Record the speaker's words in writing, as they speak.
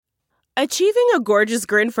Achieving a gorgeous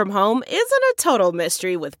grin from home isn't a total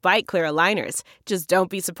mystery with Byte Clear aligners. Just don't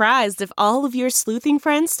be surprised if all of your sleuthing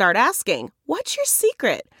friends start asking, "What's your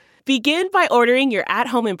secret?" Begin by ordering your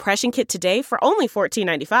at-home impression kit today for only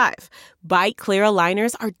 $14.95. Byte Clear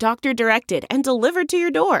aligners are doctor-directed and delivered to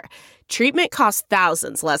your door. Treatment costs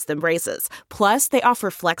thousands less than braces. Plus, they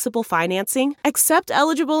offer flexible financing, accept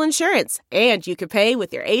eligible insurance, and you can pay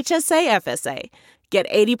with your HSA FSA. Get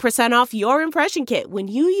 80% off your impression kit when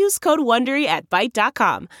you use code WONDERY at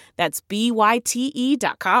Byte.com. That's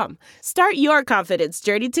BYTE.com. Start your confidence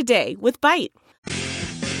journey today with Byte.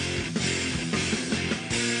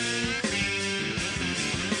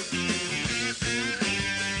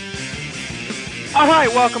 All right,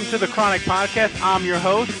 welcome to the Chronic Podcast. I'm your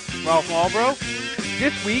host, Ralph Walbro.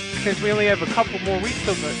 This week, since we only have a couple more weeks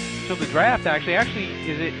till the draft,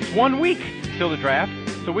 it's 1 week till the draft.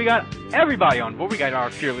 So we got everybody on board. We got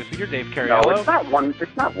our fearless leader, Dave Cariello. No, it's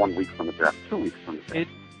not 1 week from the draft. 2 weeks from the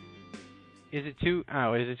draft. Is it 2?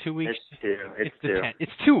 Oh, is it 2 weeks? It's 2. It's 2.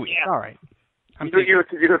 It's 2 weeks. Yeah. All right. You're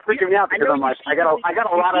freaking me out because I'm like, I got a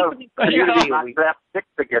lot of draft picks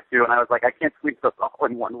to get to, and I was like, I can't sweep this all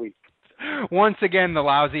in 1 week. Once again, the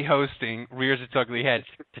lousy hosting rears its ugly head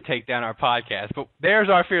to take down our podcast. But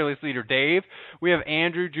there's our fearless leader, Dave. We have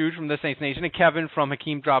Andrew Jude from the Saints Nation and Kevin from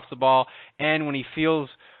Hakeem Drops the Ball. And when he feels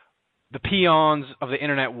the peons of the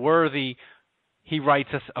internet worthy, he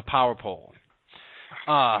writes us a power poll.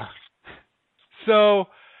 When's the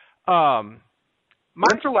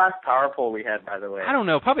last power poll we had, by the way? I don't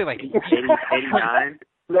know, probably like 89?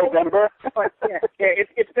 November?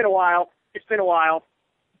 It's been a while.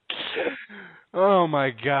 Oh my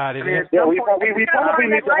God! We probably need to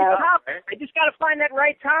have. I just got to find that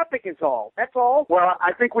right topic. Is all. That's all. Well,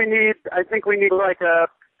 I think we need like a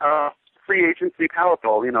free agency power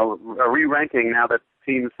poll. You know, a re-ranking now that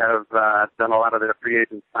teams have done a lot of their free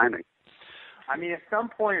agent signings. I mean, at some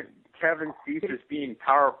point, Kevin ceases being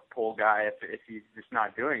power poll guy if he's just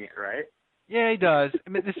not doing it, right? Yeah, he does. I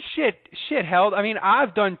mean, this shit held. I mean,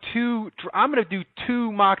 I've done 2. I'm going to do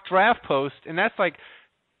 2 mock draft posts, and that's like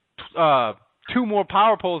 2 more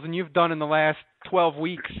power polls than you've done in the last 12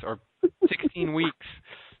 weeks or 16 weeks,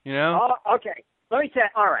 you know? Oh, okay. Let me tell you.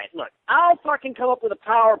 All right, look. I'll fucking come up with a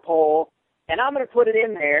power poll, and I'm going to put it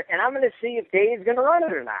in there, and I'm going to see if Dave's going to run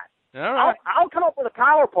it or not. All right. I'll come up with a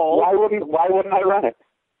power poll. Why wouldn't I run it?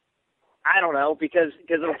 I don't know, because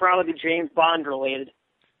it'll probably be James Bond related.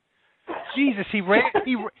 Jesus, he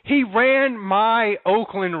ran my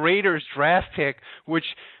Oakland Raiders draft pick, which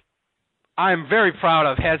I'm very proud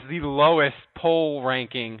of, has the lowest poll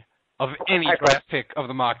ranking of any draft pick of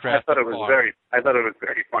the mock draft. I thought it was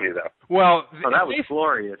very funny though. Well, that was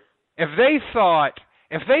glorious. If they thought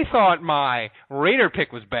my Raider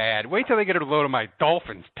pick was bad, wait till they get a load of my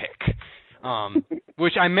Dolphins pick.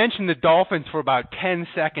 Which I mentioned the Dolphins for about 10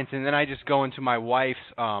 seconds, and then I just go into my wife's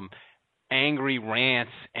angry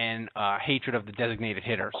rants and hatred of the designated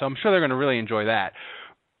hitter. So I'm sure they're going to really enjoy that.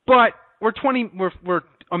 But we're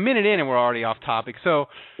a minute in and we're already off topic. So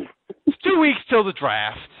it's 2 weeks till the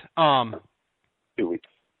draft. 2 weeks.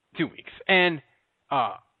 2 weeks. And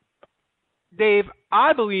Dave,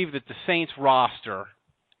 I believe that the Saints roster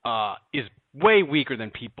is way weaker than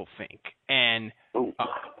people think. And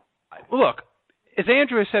look, as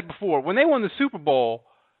Andrew has said before, when they won the Super Bowl,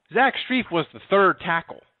 Zach Strief was the third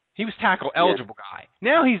tackle. He was tackle-eligible guy.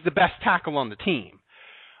 Now he's the best tackle on the team.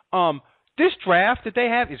 This draft that they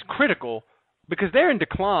have is critical because they're in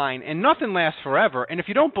decline and nothing lasts forever. And if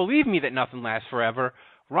you don't believe me that nothing lasts forever,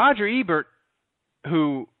 Roger Ebert,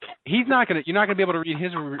 who you're not going to be able to read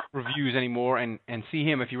his reviews anymore and see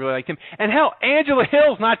him if you really liked him. And hell, Angela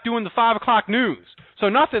Hill's not doing the 5 o'clock news. So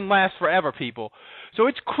nothing lasts forever, people. So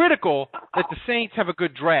it's critical that the Saints have a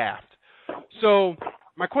good draft. So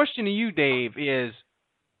my question to you, Dave, is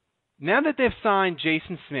now that they've signed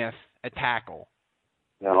Jason Smith at tackle.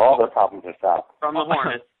 Yeah, all their problems are solved. From the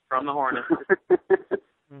Hornets.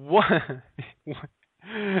 What?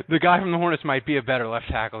 The guy from the Hornets might be a better left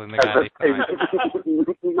tackle than the guy they signed.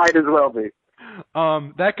 Might as well be.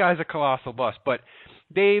 That guy's a colossal bust. But,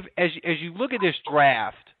 Dave, as you look at this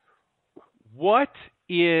draft, what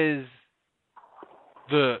is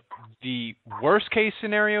the worst case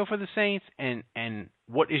scenario for the Saints, and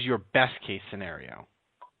what is your best case scenario?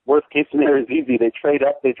 Worst case scenario is easy. They trade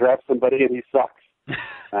up, they draft somebody, and he sucks.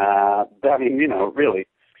 Really.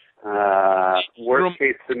 Best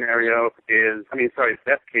case scenario is,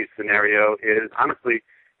 honestly,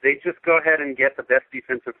 they just go ahead and get the best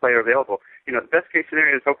defensive player available. You know, the best case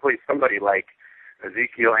scenario is hopefully somebody like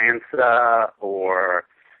Ezekiel Ansah or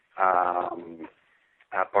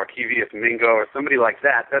Barkevious Mingo or somebody like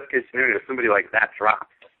that. Best case scenario is somebody like that drops.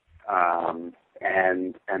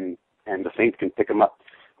 and the Saints can pick him up.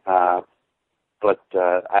 But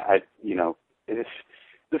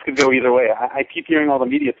this could go either way. I keep hearing all the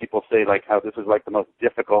media people say like how this is like the most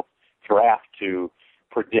difficult draft to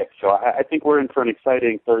predict. So I think we're in for an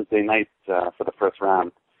exciting Thursday night for the first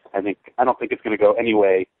round. I don't think it's going to go any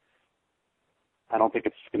way. I don't think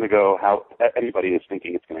it's going to go how anybody is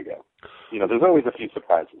thinking it's going to go. There's always a few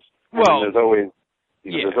surprises. Well, there's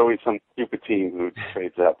always some stupid team who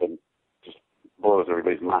trades up and just blows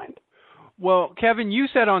everybody's mind. Well, Kevin, you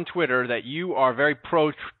said on Twitter that you are very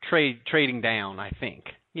pro trading down, I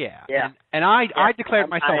think. Yeah. And I declared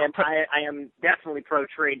myself. I am definitely pro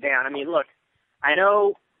trade down. I mean, look, I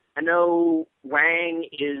know Wang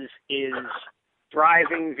is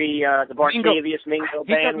driving the Bartavius Mingo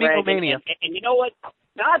bandwagon, and you know what?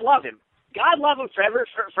 God love him. God love him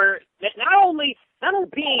for not only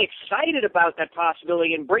being excited about that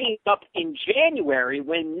possibility and bringing it up in January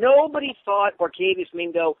when nobody thought Bartavius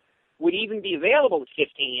Mingo would even be available at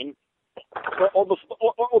 15, or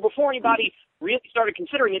before anybody really started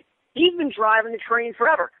considering it. He's been driving the train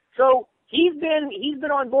forever, so he's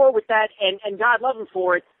been on board with that, and God love him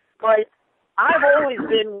for it. But I've always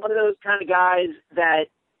been one of those kind of guys that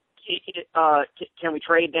can we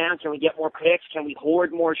trade down? Can we get more picks? Can we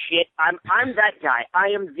hoard more shit? I'm that guy. I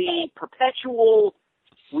am the perpetual.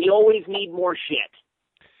 We always need more shit.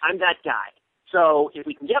 I'm that guy. So if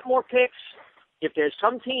we can get more picks. If there's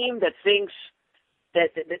some team that thinks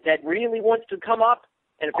that really wants to come up,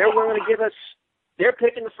 and if they're willing to give us their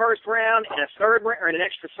pick in the first round and a third or an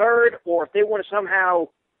extra third, or if they want to somehow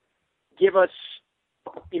give us,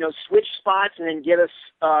 switch spots and then give us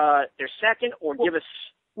their second, or give us,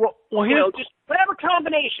 just whatever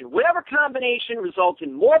combination results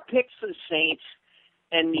in more picks for the Saints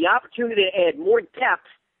and the opportunity to add more depth.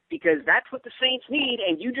 Because that's what the Saints need,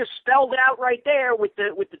 and you just spelled it out right there with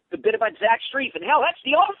the bit about Zach Strief. And hell, that's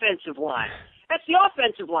the offensive line. That's the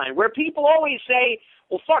offensive line, where people always say,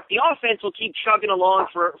 well, fuck, the offense will keep chugging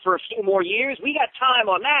along for a few more years. We got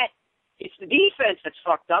time on that. It's the defense that's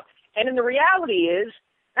fucked up. And then the reality is,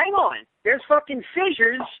 hang on, there's fucking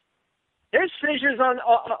fissures. There's fissures on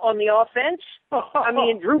the offense. I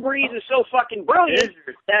mean, Drew Brees is so fucking brilliant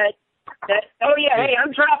that hey,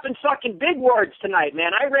 I'm dropping fucking big words tonight,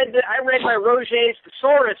 man. I read my Roger's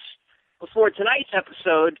Thesaurus before tonight's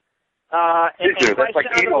episode. Fissure, that's like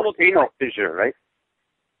anal fissure, right?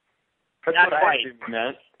 Not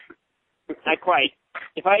quite.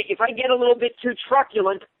 If I get a little bit too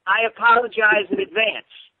truculent, I apologize in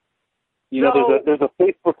advance. There's a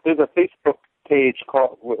Facebook page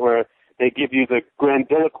called where they give you the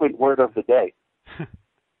grandiloquent word of the day.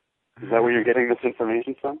 Is that where you're getting this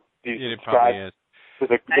information from? Do you subscribe to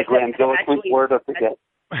the grandiloquent word of the day?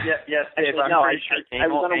 Yes, Dave. I'm pretty sure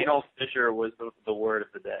anal fissure was the word of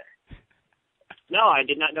the day. No, I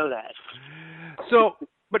did not know that. So,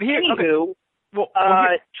 but here, anywho,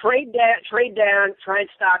 trade down, try and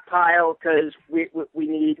stockpile because we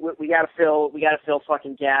got to fill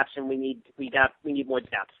fucking gaps, and we need more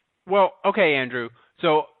depth. Well, okay, Andrew.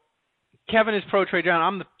 So Kevin is pro trade down.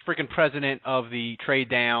 I'm the freaking president of the trade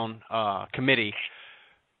down committee.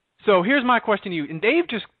 So here's my question to you. And Dave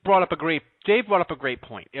brought up a great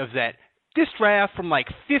point. Is that this draft from like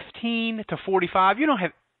 15 to 45, you don't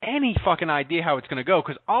have any fucking idea how it's going to go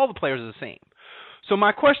because all the players are the same. So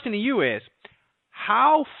my question to you is,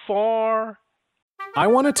 how far... I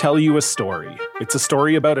want to tell you a story. It's a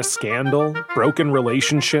story about a scandal, broken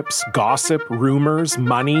relationships, gossip, rumors,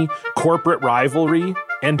 money, corporate rivalry,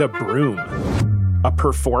 and a broom. A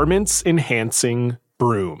performance-enhancing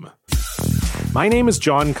broom. My name is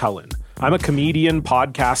John Cullen. I'm a comedian,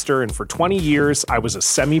 podcaster, and for 20 years, I was a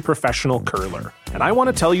semi-professional curler. And I want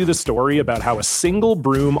to tell you the story about how a single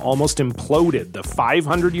broom almost imploded the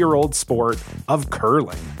 500-year-old sport of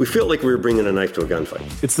curling. We felt like we were bringing a knife to a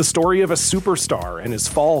gunfight. It's the story of a superstar and his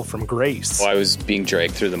fall from grace. Well, I was being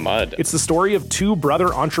dragged through the mud. It's the story of two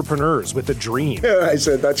brother entrepreneurs with a dream. I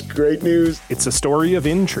said, that's great news. It's a story of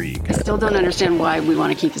intrigue. I still don't understand why we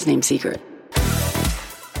want to keep his name secret.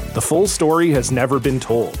 The full story has never been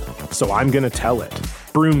told, so I'm going to tell it.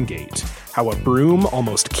 Broomgate, how a broom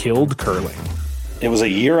almost killed curling. It was a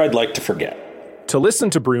year I'd like to forget. To listen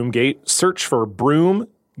to Broomgate, search for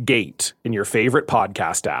Broomgate in your favorite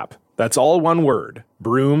podcast app. That's all one word,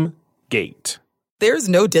 Broomgate. There's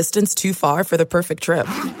no distance too far for the perfect trip.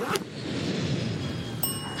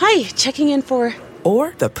 Hi, checking in for...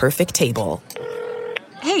 Or the perfect table.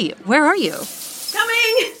 Hey, where are you?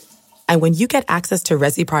 Coming! And when you get access to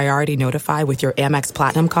Resi Priority Notify with your Amex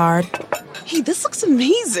Platinum card... Hey, this looks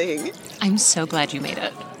amazing. I'm so glad you made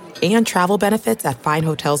it. And travel benefits at fine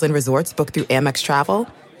hotels and resorts booked through Amex Travel...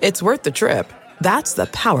 it's worth the trip. That's the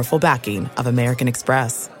powerful backing of American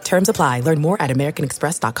Express. Terms apply. Learn more at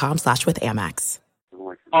americanexpress.com/withAmex.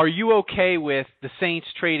 Are you okay with the Saints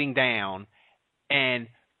trading down? And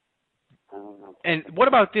what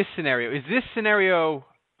about this scenario? Is this scenario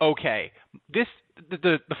okay?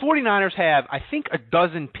 The 49ers have, I think, a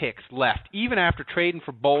dozen picks left, even after trading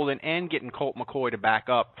for Bolden and getting Colt McCoy to back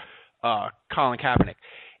up Colin Kaepernick.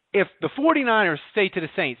 If the 49ers say to the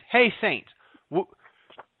Saints, hey, Saints,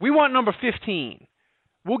 we want number 15.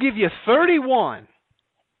 We'll give you 31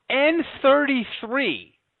 and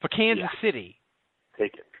 33 for Kansas City.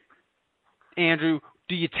 Take it. Andrew,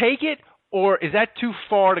 do you take it, or is that too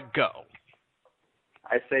far to go?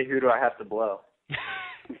 I say, who do I have to blow?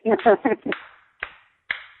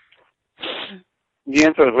 The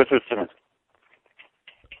answer is Richard Simmons.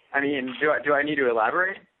 I mean, do I need to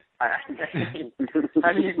elaborate?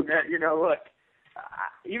 You know, look,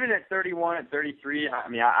 even at 31 and 33, I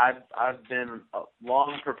mean, I've been a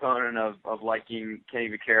long proponent of liking Kenny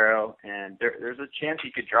Vaccaro, and there's a chance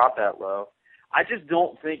he could drop that low. I just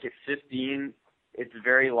don't think at 15 it's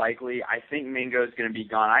very likely. I think Mingo's going to be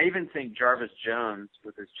gone. I even think Jarvis Jones,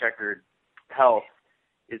 with his checkered health,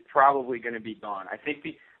 is probably going to be gone. I think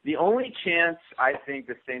the only chance I think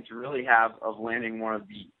the Saints really have of landing one of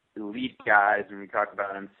the elite guys, when we talk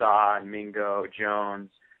about Ansah and Mingo, Jones,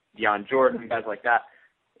 Deion Jordan, guys like that,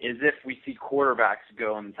 is if we see quarterbacks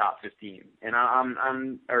go in the top 15 and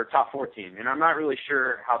or top 14, and I'm not really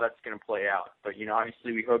sure how that's going to play out. But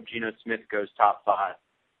obviously we hope Geno Smith goes top 5.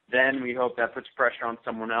 Then we hope that puts pressure on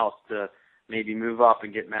someone else to maybe move up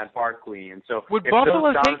and get Matt Barkley. And so would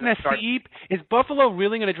Buffalo take Nassib? Is Buffalo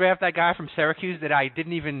really going to draft that guy from Syracuse that I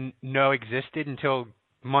didn't even know existed until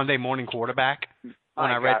Monday Morning Quarterback? When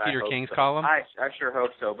I read Peter King's column? I sure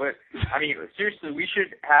hope so. But, I mean, seriously, we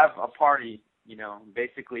should have a party,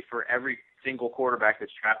 basically for every single quarterback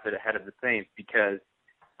that's drafted ahead of the Saints, because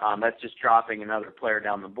that's just dropping another player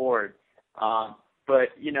down the board. But,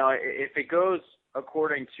 if it goes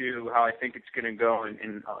according to how I think it's going to go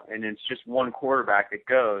and it's just one quarterback that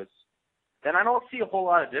goes, then I don't see a whole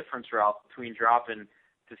lot of difference, Ralph, between dropping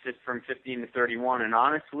from 15 to 31. And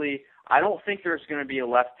honestly, I don't think there's going to be a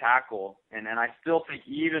left tackle. And I still think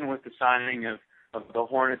even with the signing of the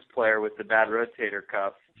Hornets player with the bad rotator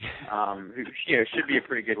cuff, who should be a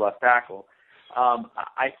pretty good left tackle,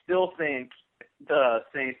 I still think the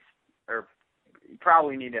Saints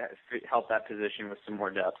probably need to help that position with some more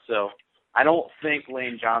depth. So I don't think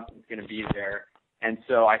Lane Johnson's going to be there. And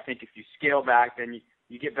so I think if you scale back, then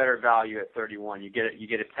you get better value at 31. You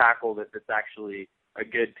get a tackle that's actually a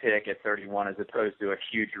good pick at 31 as opposed to a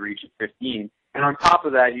huge reach at 15. And on top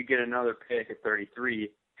of that, you get another pick at 33,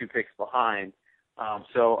 2 picks behind.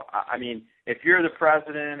 So, I mean, if you're the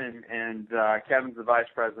president and Kevin's the vice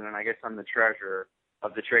president, I guess I'm the treasurer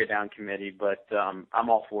of the trade down committee, but I'm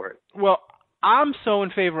all for it. Well, I'm so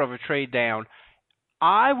in favor of a trade down.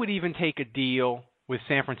 I would even take a deal with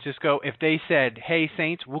San Francisco if they said, hey,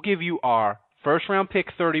 Saints, we'll give you our first-round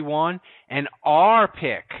pick 31 and our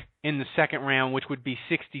pick in the second round, which would be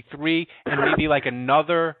 63, and maybe like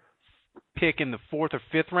another pick in the 4th or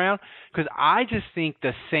 5th round, because I just think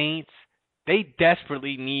the Saints, they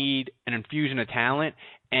desperately need an infusion of talent,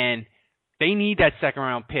 and they need that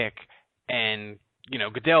second-round pick. And,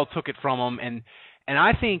 Goodell took it from them, and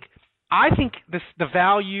I think the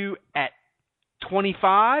value at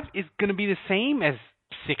 25 is going to be the same as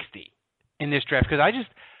 60 in this draft, because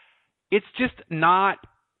it's just not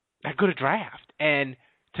that good a draft. And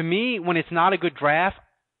to me, when it's not a good draft,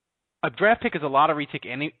 a draft pick is a lottery ticket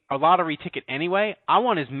anyway. I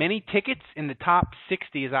want as many tickets in the top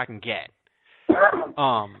 60 as I can get.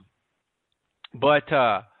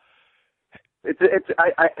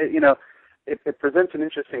 It presents an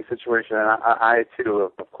interesting situation, and I too,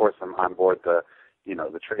 of course, am on board the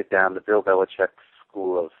trade down, the Bill Belichick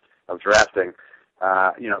school of drafting.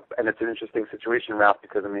 And it's an interesting situation, Ralph,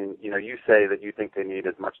 because you say that you think they need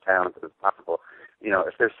as much talent as possible.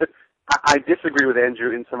 I disagree with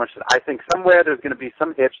Andrew in so much that I think somewhere there's going to be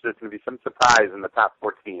some hitch, there's going to be some surprise in the top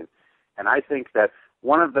 14, and I think that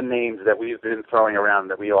one of the names that we've been throwing around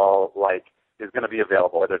that we all like is going to be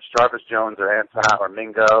available, whether it's Jarvis Jones or Ansah or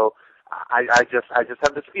Mingo. I just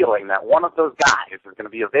have this feeling that one of those guys is going to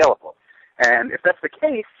be available. And if that's the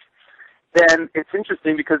case, then it's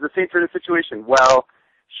interesting because the Saints are in a situation. Well,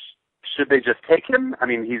 should they just take him? I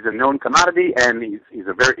mean, he's a known commodity, and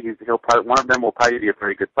one of them will probably be a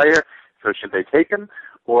very good player. So should they take him,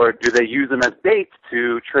 or do they use him as bait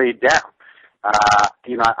to trade down?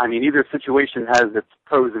 Either situation has its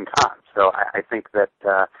pros and cons. So I think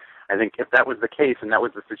if that was the case and that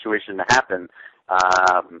was the situation to happen,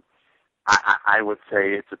 I would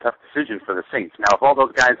say it's a tough decision for the Saints. Now, if all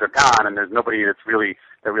those guys are gone and there's nobody that really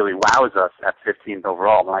wows us at 15th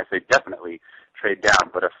overall, then I say definitely trade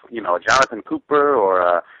down. But if, you know, a Jonathan Cooper or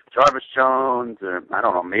a Jarvis Jones or, I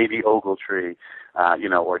don't know, maybe Ogletree, you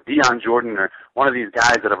know, or Deion Jordan or one of these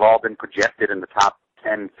guys that have all been projected in the top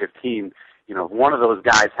 10, 15, you know, if one of those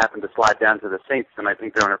guys happen to slide down to the Saints, then I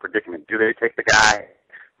think they're in a predicament. Do they take the guy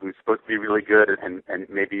who's supposed to be really good and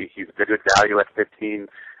maybe he's a good value at 15,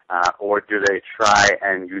 or do they try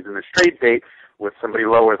and use him as trade bait with somebody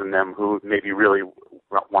lower than them who maybe really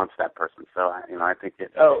wants that person? So, you know, I think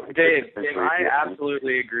it. Oh, Dave, I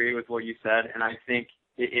absolutely agree with what you said, and I think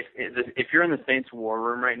if you're in the Saints war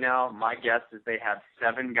room right now, my guess is they have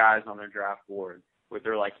 7 guys on their draft board where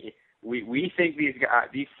they're like, we think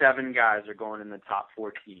these 7 guys are going in the top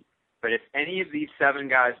 14, but if any of these 7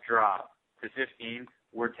 guys drop to 15,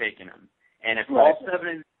 we're taking them. And if all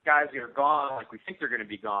 7 guys are gone, like we think they're going to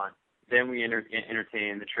be gone, then we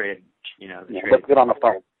entertain the trade. You know, the trade. Let's get on the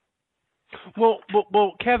phone.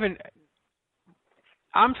 Well, Kevin,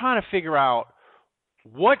 I'm trying to figure out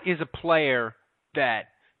what is a player that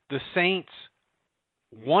the Saints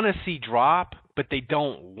want to see drop, but they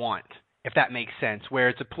don't want, if that makes sense. Where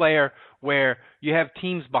it's a player where you have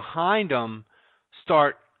teams behind them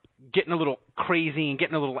start getting a little crazy and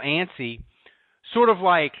getting a little antsy, sort of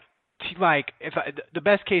like the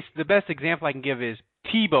best example I can give is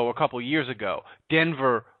Tebow a couple of years ago.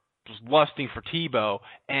 Denver was lusting for Tebow,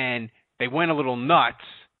 and they went a little nuts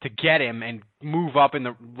to get him and move up in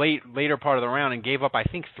the later part of the round and gave up, I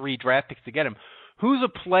think, 3 draft picks to get him. Who's a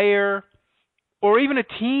player or even a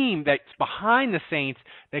team that's behind the Saints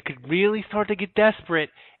that could really start to get desperate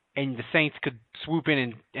and the Saints could swoop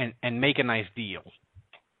in and make a nice deal?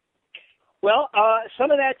 Well, some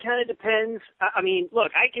of that kind of depends. I mean,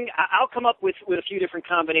 look, I'll come up with a few different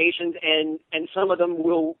combinations, and some of them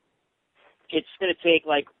it's going to take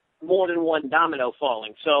like more than one domino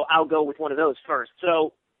falling. So I'll go with one of those first.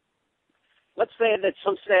 So let's say that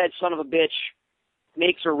some sad son of a bitch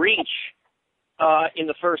makes a reach in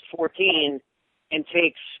the first 14 and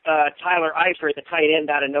takes Tyler Eifert, the tight end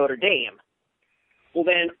out of Notre Dame. Well,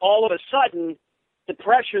 then all of a sudden the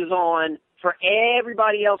pressure's on for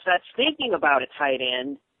everybody else that's thinking about a tight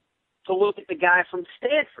end to look at the guy from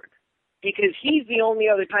Stanford, because he's the only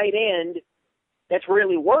other tight end that's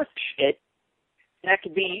really worth shit that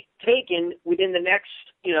could be taken within the next,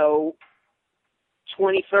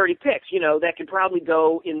 20, 30 picks, that could probably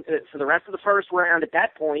go in for the rest of the first round at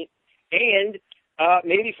that point, and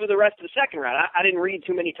maybe for the rest of the second round. I didn't read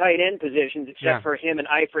too many tight end positions except for him and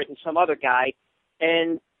Eifert and some other guy,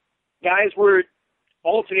 and guys were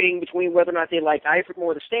alternating between whether or not they liked Eifert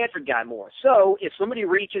more or the Stanford guy more. So if somebody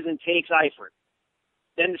reaches and takes Eifert,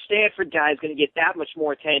 then the Stanford guy is going to get that much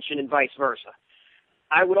more attention and vice versa.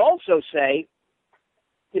 I would also say,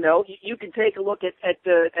 you can take a look at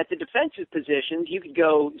the defensive positions. You could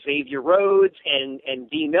go Xavier Rhodes and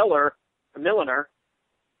D. Milliner,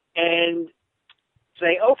 and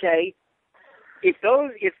say, okay, if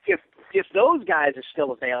those guys are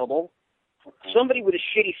still available, somebody with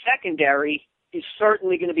a shitty secondary is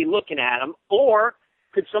certainly going to be looking at them. Or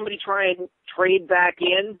could somebody try and trade back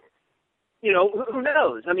in? Who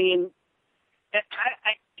knows? I mean,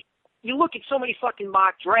 you look at so many fucking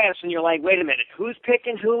mock drafts and you're like, wait a minute, who's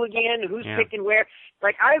picking who again? Who's picking where?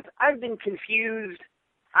 Like, I've been confused.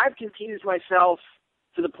 I've confused myself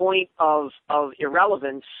to the point of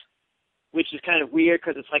irrelevance, which is kind of weird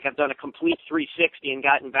because it's like I've done a complete 360 and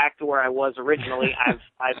gotten back to where I was originally.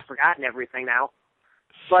 I've forgotten everything now.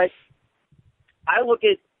 But I look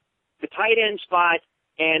at the tight end spot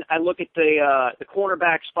and I look at the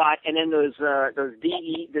cornerback spot, and then those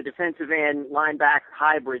the defensive end linebacker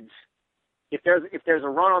hybrids. If there's a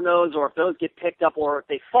run on those, or if those get picked up, or if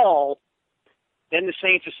they fall, then the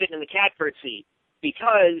Saints are sitting in the catbird seat,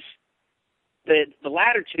 because the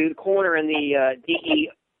latter two, the corner and the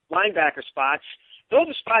DE linebacker spots, those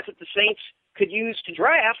are spots that the Saints could use to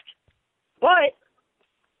draft. But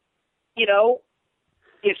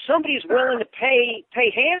if somebody's willing to pay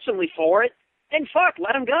handsomely for it, then fuck,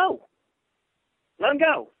 let them go. Let them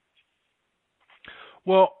go.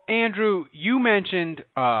 Well, Andrew, you mentioned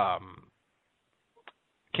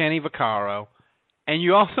Kenny Vaccaro, and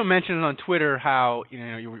you also mentioned on Twitter how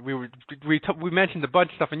we mentioned a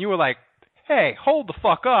bunch of stuff, and you were like, "Hey, hold the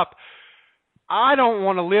fuck up! I don't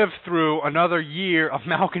want to live through another year of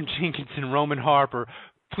Malcolm Jenkins and Roman Harper.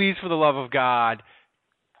 Please, for the love of God,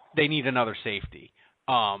 they need another safety."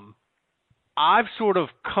 I've sort of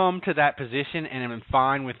come to that position and am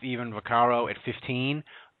fine with even Vaccaro at 15.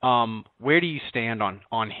 Where do you stand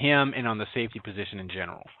on him and on the safety position in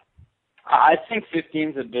general? I think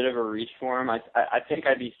 15's a bit of a reach for him. I think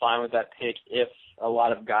I'd be fine with that pick if a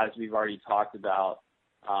lot of guys we've already talked about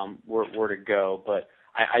were to go. But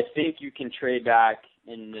I think you can trade back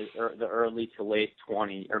in the early to late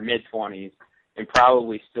 20s or mid 20s and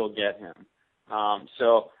probably still get him.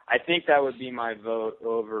 So I think that would be my vote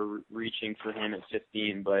over reaching for him at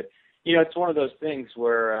 15. But it's one of those things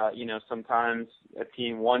where sometimes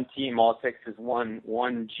one team, all it takes is one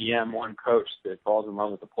GM, one coach that falls in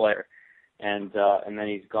love with the player, and then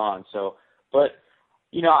he's gone. So, but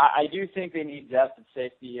I do think they need depth at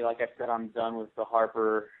safety. Like I said, I'm done with the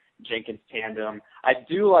Harper-Jenkins tandem. I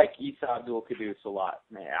do like Isa Abdul-Quddus a lot.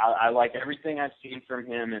 Man, I like everything I've seen from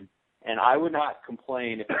him, and I would not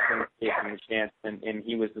complain if he gave him a chance and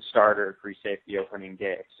he was the starter at free safety opening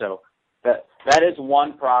day. So that is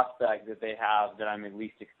one prospect that they have that I'm at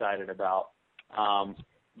least excited about.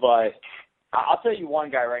 But I'll tell you one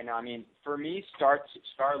guy right now. I mean, for me, Star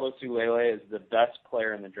Lotulelei is the best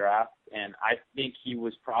player in the draft, and I think he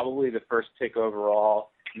was probably the first pick overall,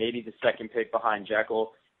 maybe the second pick behind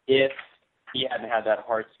Jekyll, if he hadn't had that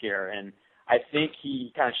heart scare. And I think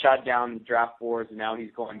he kind of shot down the draft boards, and now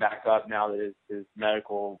he's going back up now that he's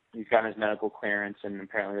gotten his medical clearance, and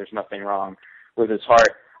apparently there's nothing wrong with his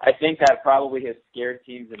heart. I think that probably has scared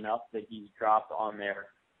teams enough that he's dropped on there.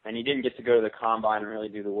 And he didn't get to go to the combine and really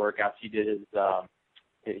do the workouts. He did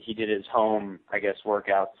his home, I guess,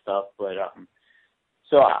 workout stuff. But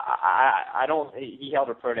so I don't. He held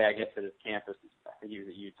a pro day, I guess, at his campus. He was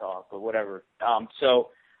at Utah, but whatever. So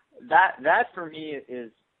that for me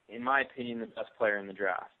is, in my opinion, the best player in the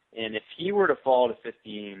draft. And if he were to fall to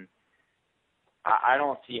 15, I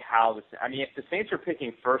don't see how I mean, if the Saints were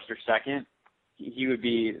picking first or second, he would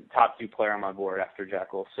be the top 2 player on my board after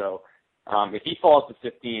Jekyll. So. If he falls to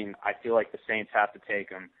 15, I feel like the Saints have to take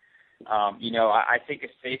him. I think a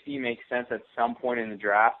safety makes sense at some point in the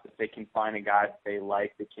draft if they can find a guy that they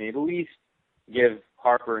like that can at least give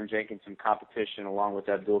Harper and Jenkins some competition along with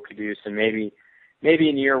Abdul-Quddus, and maybe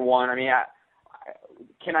in year one. I mean,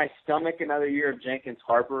 can I stomach another year of Jenkins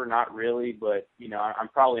Harper? Not really, but I'm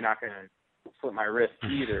probably not going to flip my wrist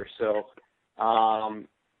either. So.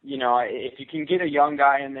 If you can get a young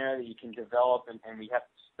guy in there that you can develop, and we have to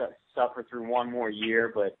suffer through one more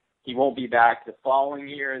year, but he won't be back the following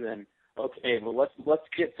year, then okay. Well, let's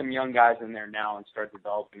get some young guys in there now and start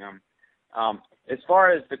developing them. As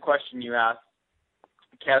far as the question you asked,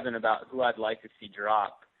 Kevin, about who I'd like to see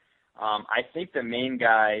drop, I think the main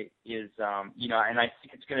guy is, and I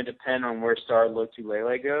think it's going to depend on where Star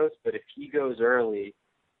Lotulelei goes. But if he goes early,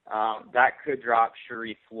 that could drop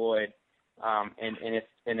Sharif Floyd. And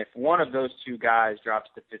if one of those two guys drops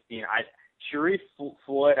to 15, Sharif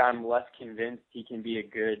Floyd, I'm less convinced he can be a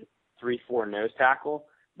good 3-4 nose tackle.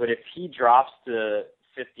 But if he drops to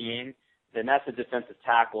 15, then that's a defensive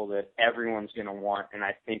tackle that everyone's going to want, and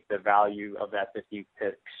I think the value of that 15th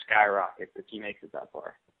pick skyrockets if he makes it that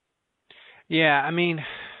far. Yeah, I mean,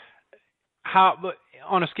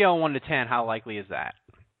 on a scale of 1 to 10, how likely is that?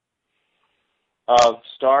 Of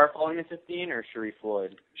Star falling to 15 or Sharif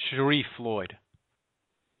Floyd? Sharif Floyd.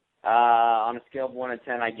 On a scale of 1 to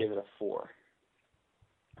 10, I give it a 4.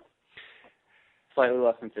 Slightly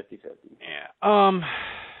less than 50-50. Yeah.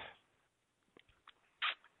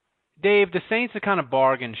 Dave, the Saints are kind of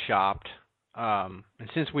bargain shopped. And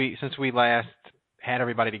since we last had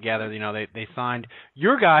everybody together, they signed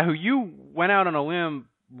your guy, who you went out on a limb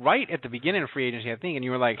right at the beginning of free agency, I think, and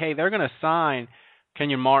you were like, hey, they're going to sign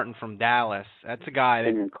Kenyon Martin from Dallas. That's a guy that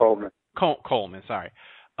Kenyon Coleman. Coleman, sorry.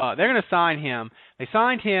 They're going to sign him. They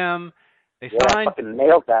signed him. I fucking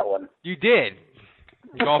nailed that one. You did.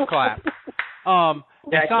 Golf clap. I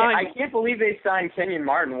can't believe they signed Kenyon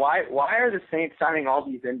Martin. Why are the Saints signing all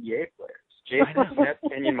these NBA players? Jason Smith,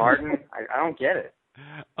 Kenyon Martin. I don't get it.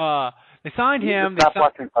 They signed him. Stop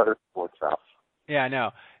watching other sports stuff. Yeah, I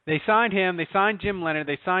know. They signed him. They signed Jim Leonard.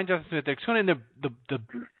 They signed Justin Smith. They're putting in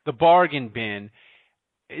the bargain bin.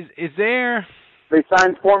 Is there? They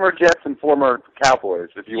signed former Jets and former Cowboys.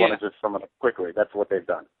 If you want to just sum it up quickly, that's what they've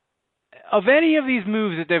done. Of any of these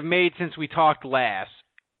moves that they've made since we talked last,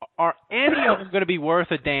 are any of them going to be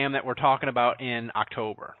worth a damn that we're talking about in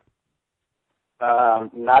October?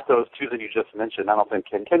 Not those two that you just mentioned. I don't think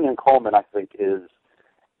Kenyon Coleman, I think, is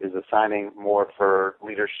a signing more for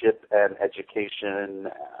leadership and education,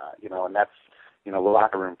 and that's,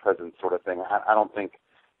 locker room presence sort of thing. I don't think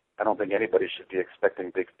anybody should be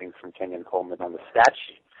expecting big things from Kenyon Coleman on the stat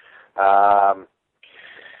sheet.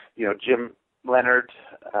 Jim Leonard,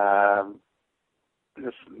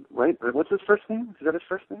 what's his first name? Is that his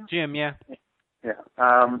first name? Jim, yeah. Yeah.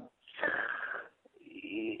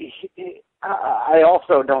 I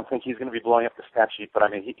also don't think he's going to be blowing up the stat sheet, but I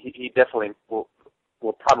mean, he definitely will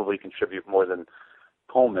probably contribute more than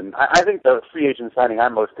Coleman. I think the free agent signing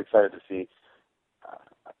I'm most excited to see,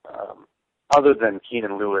 other than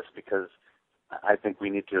Keenan Lewis, because I think we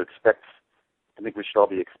should all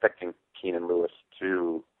be expecting Keenan Lewis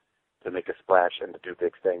to make a splash and to do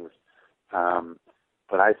big things.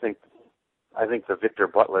 But I think the Victor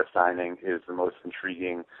Butler signing is the most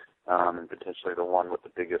intriguing and potentially the one with the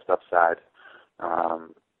biggest upside.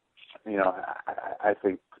 I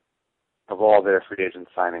think of all their free agent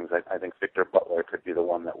signings, I think Victor Butler could be the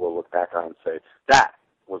one that we'll look back on and say, that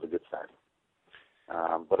was a good signing.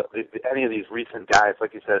 But any of these recent guys,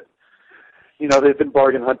 like you said, they've been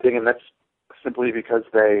bargain hunting, and that's simply because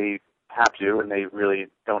they have to, and they really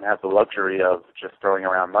don't have the luxury of just throwing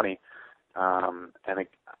around money.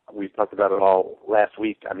 We talked about it all last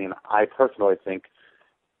week. I mean, I personally think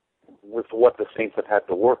with what the Saints have had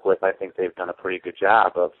to work with, I think they've done a pretty good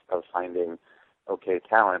job of finding okay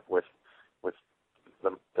talent with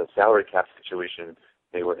the salary cap situation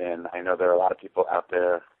they were in. I know there are a lot of people out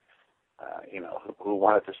there, who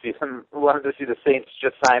wanted to see the Saints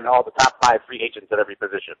just sign all the top 5 free agents at every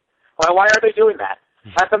position. Well, why are they doing that?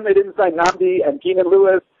 How come they didn't sign Nnamdi and Keenan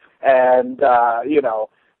Lewis and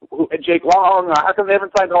and Jake Long? How come they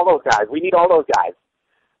haven't signed all those guys? We need all those guys.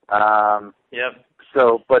 Yep.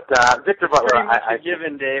 So, but Victor Butler, pretty much a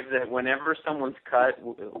given, Dave, that whenever someone's cut,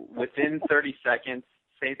 within 30 seconds,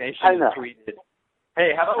 Saint Nation tweeted,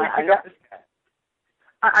 "Hey, how about we pick up this guy?"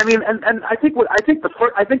 I mean, and I think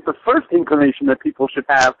the first inclination that people should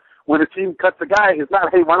have when a team cuts a guy is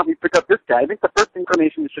not, hey, why don't we pick up this guy? I think the first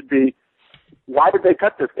inclination should be, why did they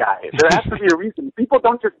cut this guy? There has to be a reason. People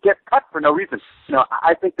don't just get cut for no reason.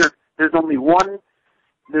 I think there's only one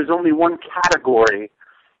category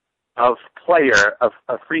of player, of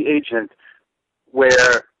a free agent,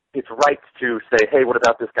 where it's right to say, hey, what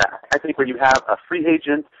about this guy? I think when you have a free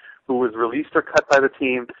agent who was released or cut by the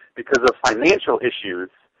team because of financial issues,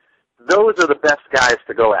 those are the best guys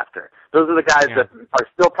to go after. Those are the guys that are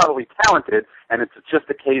still probably talented, and it's just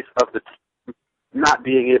a case of the team not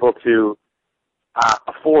being able to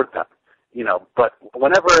afford them. But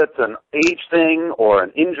whenever it's an age thing or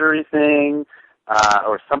an injury thing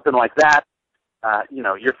or something like that,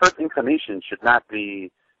 your first inclination should not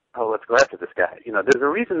be, oh, let's go after this guy. There's a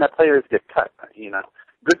reason that players get cut.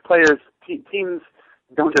 Good players, teams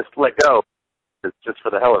don't just let go just for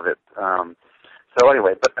the hell of it. So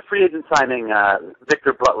anyway, but the free agent signing,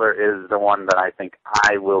 Victor Butler is the one that I think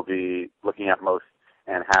I will be looking at most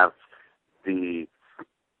and have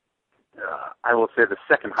I will say the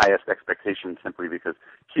second highest expectation, simply because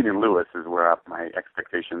Keenan Lewis is where my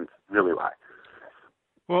expectations really lie.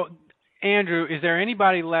 Well, Andrew, is there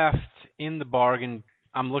anybody left in the bargain?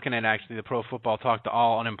 I'm looking at actually the Pro Football Talk, the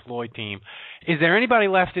all unemployed team. Is there anybody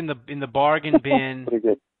left in the bargain bin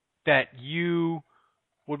that you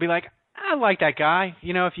would be like, I like that guy?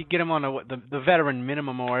 If you get him on the veteran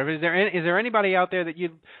minimum or whatever. Is there anybody out there that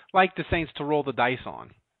you'd like the Saints to roll the dice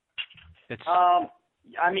on?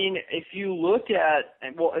 I mean, if you look at,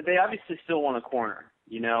 they obviously still want a corner,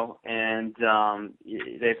 and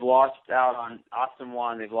they've lost out on Austin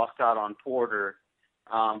Wan, they've lost out on Porter,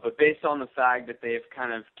 but based on the fact that they've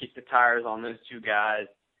kind of kicked the tires on those two guys,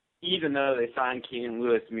 even though they signed Keenan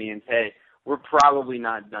Lewis, means, hey, we're probably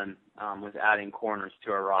not done with adding corners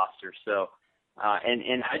to our roster. So,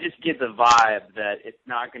 and I just get the vibe that it's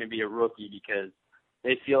not going to be a rookie because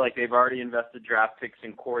they feel like they've already invested draft picks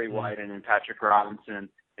in Corey White and in Patrick Robinson.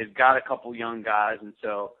 They've got a couple young guys, and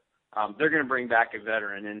so they're going to bring back a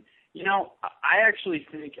veteran. And, I actually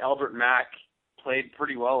think Albert Mack played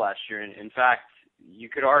pretty well last year. And in fact, you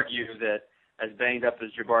could argue that as banged up as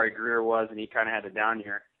Jabari Greer was and he kind of had a down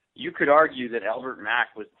year, you could argue that Albert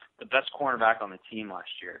Mack was the best cornerback on the team last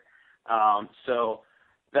year. So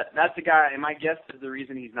that's a guy, and my guess is the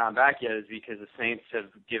reason he's not back yet is because the Saints have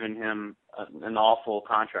given him an awful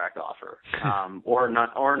contract offer, or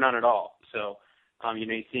none at all. So,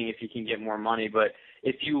 he's seeing if he can get more money. But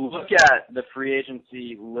if you look at the free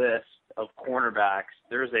agency list of cornerbacks,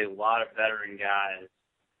 there's a lot of veteran guys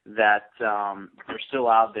that are still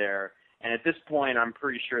out there. And at this point, I'm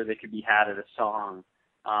pretty sure they could be had at a song,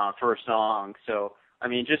 for a song. So,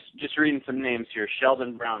 just reading some names here: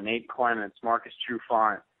 Sheldon Brown, Nate Clements, Marcus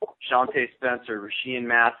Trufant, Shawnte Spencer, Rashean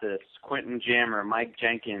Mathis, Quentin Jammer, Mike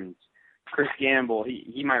Jenkins, Chris Gamble.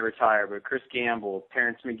 He might retire, but Chris Gamble,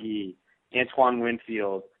 Terrence McGee, Antoine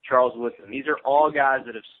Winfield, Charles Woodson. These are all guys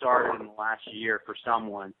that have started in the last year for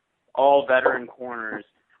someone, all veteran corners.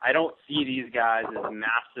 I don't see these guys as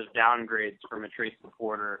massive downgrades from a Tracy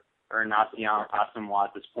Porter or Nasiam Asamoah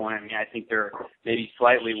at this point. I think they're maybe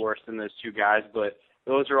slightly worse than those two guys, but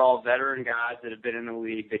those are all veteran guys that have been in the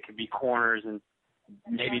league that could be corners and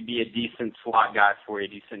maybe be a decent slot guy for you, a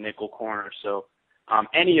decent nickel corner. So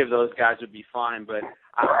any of those guys would be fine. But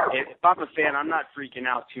if I'm a fan, I'm not freaking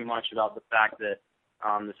out too much about the fact that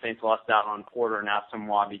the Saints lost out on Porter and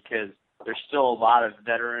Asamoah, because there's still a lot of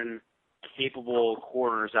veteran, capable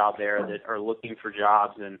corners out there that are looking for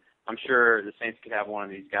jobs, and I'm sure the Saints could have one of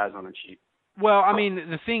these guys on the cheap. Well, I mean,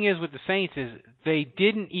 the thing is with the Saints is they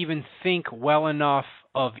didn't even think well enough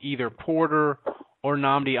of either Porter or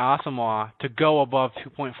Nnamdi Asamoah to go above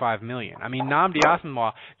 $2.5 million. I mean, Nnamdi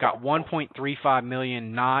Asamoah got $1.35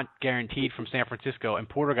 million not guaranteed from San Francisco, and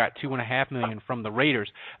Porter got $2.5 million from the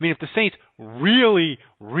Raiders. I mean, if the Saints really,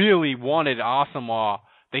 really wanted Asamoah,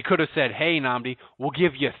 they could have said, "Hey, Nnamdi, we'll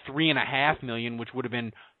give you $3.5 million," which would have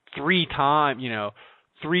been three times,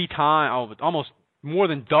 almost more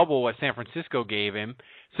than double what San Francisco gave him.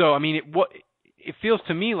 So, I mean, it feels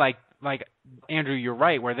to me like Andrew, you're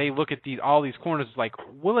right, where they look at all these corners like,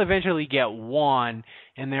 we'll eventually get one,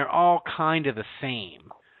 and they're all kind of the same.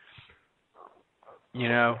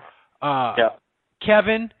 Yeah.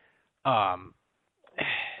 Kevin,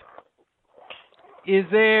 is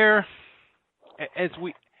there, as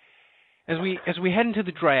we head into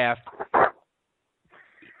the draft,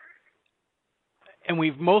 and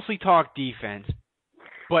we've mostly talked defense,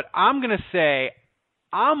 but I'm going to say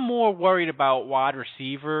I'm more worried about wide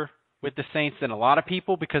receiver with the Saints than a lot of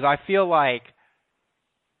people, because I feel like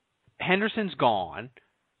Henderson's gone.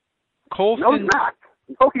 Colston... No, he's not.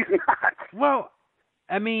 No, he's not. Well,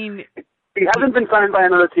 I mean... He hasn't been signed by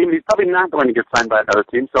another team. He's probably not going to get signed by another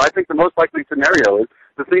team. So I think the most likely scenario is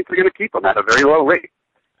the Saints are going to keep him at a very low rate.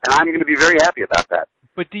 And I'm going to be very happy about that.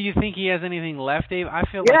 But do you think he has anything left, Dave? I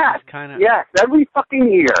feel like he's kind of... Yes, every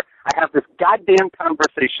fucking year I have this goddamn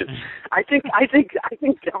conversation. I think every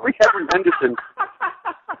Henderson...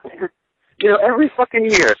 every fucking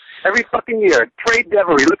year, trade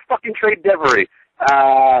Devery. Let's fucking trade Devery.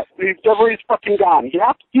 Devery's fucking gone.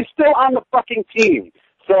 Yeah, he's still on the fucking team.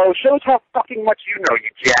 So shows how fucking much you know, you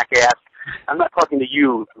jackass. I'm not talking to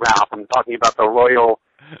you, Ralph. I'm talking about the Royal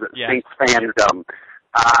Saints fandom.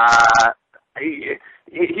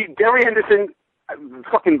 Devery Henderson,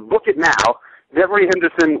 fucking book it now. Devery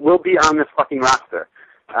Henderson will be on this fucking roster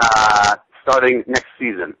starting next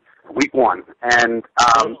season, week 1, and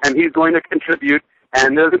he's going to contribute.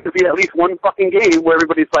 And there's going to be at least one fucking game where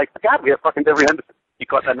everybody's like, God, we have fucking Devery Henderson. He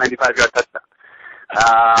caught that 95-yard touchdown.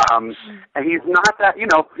 And he's not that,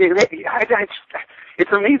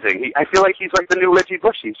 it's amazing. I feel like he's like the new Reggie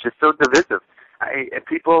Bush. He's just so divisive.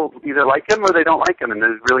 People either like him or they don't like him, and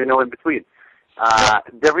there's really no in between.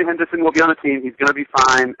 Devery Henderson will be on the team. He's going to be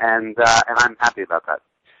fine, and I'm happy about that.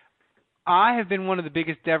 I have been one of the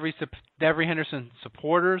biggest Devery Henderson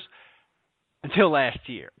supporters until last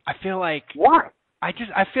year. I feel like why? I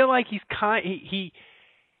feel like he's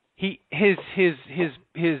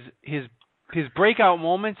his breakout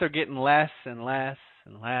moments are getting less and less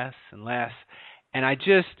and less and less, and I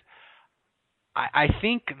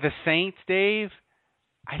think the Saints, Dave,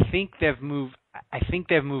 I think they've moved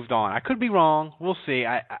on. I could be wrong. We'll see.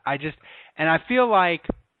 And I feel like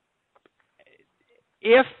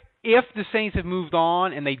if the Saints have moved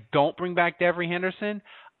on and they don't bring back Devery Henderson,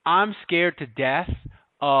 I'm scared to death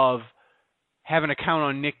of having to count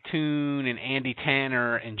on Nick Toon and Andy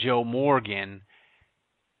Tanner and Joe Morgan.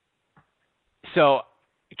 So,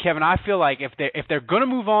 Kevin, I feel like if they're going to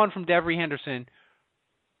move on from Devery Henderson,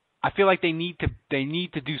 I feel like they need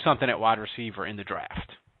to do something at wide receiver in the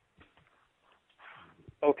draft.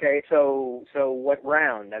 Okay, so what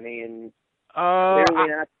round? I mean, clearly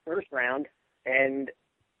not the first round, and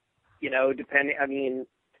depending. I mean,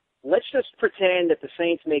 let's just pretend that the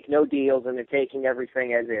Saints make no deals and they're taking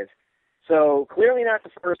everything as is. So clearly not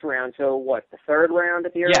the first round. So what? The third round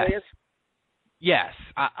at the earliest? Yes.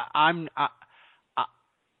 I'm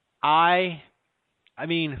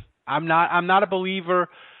not a believer.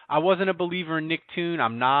 I wasn't a believer in Nick Toon.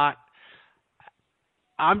 I'm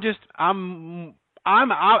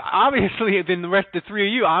obviously than the rest of the three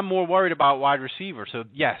of you. I'm more worried about wide receiver. So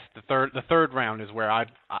yes, the third round is where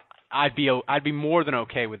I'd be more than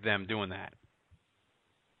okay with them doing that.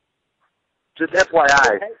 Just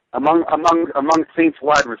FYI, among Saints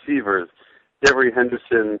wide receivers, Devery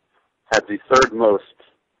Henderson had the third most.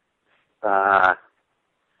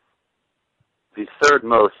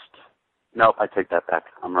 No, I take that back.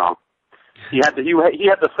 I'm wrong. He had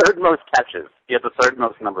the third most catches. He had the third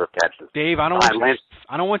most number of catches. Dave, I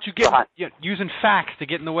don't want you using facts to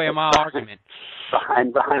get in the way of my argument.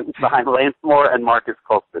 Behind Lance Moore and Marcus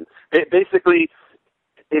Colston. Basically,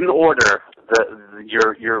 in order,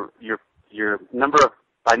 your number of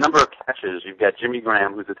by number of catches, you've got Jimmy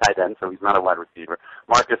Graham, who's a tight end, so he's not a wide receiver,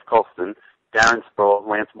 Marcus Colston, Darren Sproles,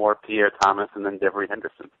 Lance Moore, Pierre Thomas, and then Devery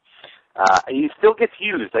Henderson. He still gets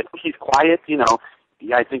used. I think he's quiet,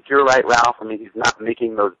 I think you're right, Ralph. I mean, he's not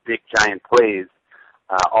making those big, giant plays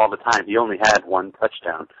all the time. He only had one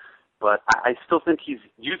touchdown. But I still think he's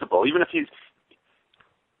usable, even if he's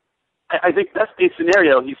I think best case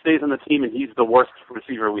scenario, he stays on the team and he's the worst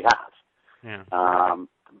receiver we have. Yeah.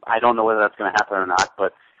 I don't know whether that's going to happen or not,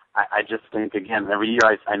 but I just think, again, every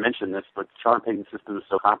year I mention this, but Sean Payton's system is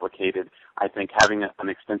so complicated. I think having an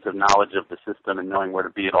extensive knowledge of the system and knowing where to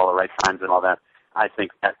be at all the right times and all that, I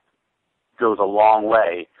think that goes a long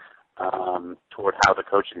way toward how the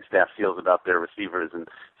coaching staff feels about their receivers. And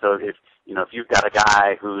so if you've got a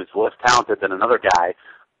guy who's less talented than another guy,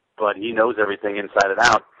 but he knows everything inside and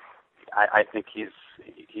out, I think he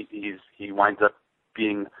winds up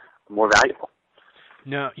being more valuable.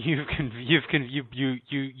 No, you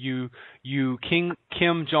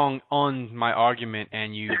Kim Jong-un my argument,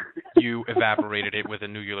 and you evaporated it with a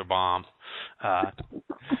nuclear bomb.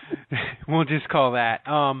 We'll just call that.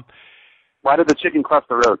 Why did the chicken cross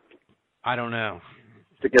the road? I don't know.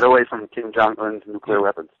 To get away from Kim Jong-un's nuclear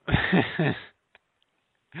weapons.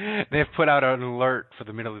 They've put out an alert for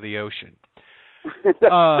the middle of the ocean.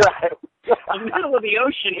 Right. The middle of the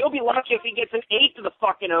ocean. He'll be lucky if he gets an 8 to the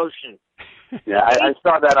fucking ocean. Yeah, I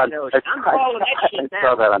saw that on. I'm calling that shit now. I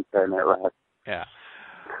saw that on Saturday Night Live. Yeah.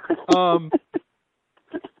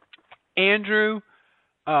 Andrew,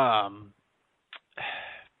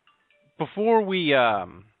 before we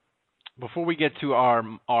get to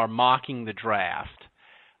our mocking the draft,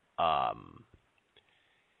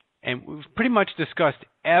 and we've pretty much discussed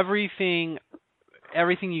everything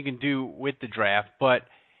you can do with the draft, but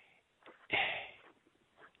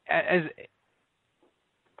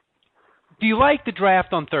do you like the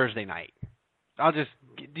draft on Thursday night? Do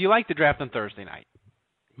you like the draft on Thursday night?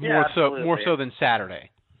 More so than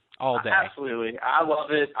Saturday, all day. Absolutely. I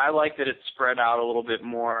love it. I like that it's spread out a little bit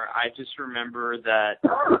more. I just remember that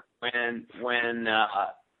when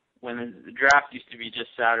the draft used to be just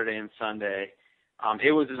Saturday and Sunday,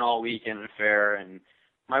 it was an all weekend affair, and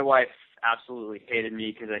my wife absolutely hated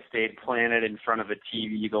me because I stayed planted in front of a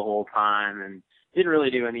TV the whole time and didn't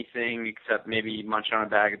really do anything except maybe munch on a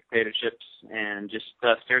bag of potato chips and just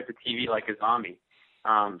stare at the TV like a zombie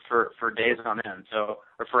for days on end, or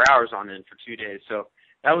for hours on end for 2 days. So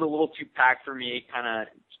that was a little too packed for me. Kind of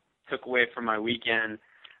took away from my weekend.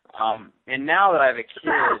 And now that I have a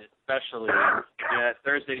kid, especially,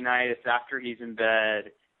 Thursday night, it's after he's in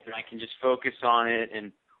bed, and I can just focus on it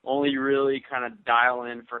and only really kind of dial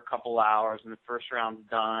in for a couple hours, and the first round's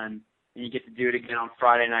done. And you get to do it again on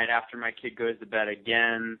Friday night after my kid goes to bed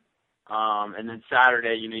again. And then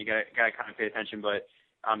Saturday, you gotta kind of pay attention, but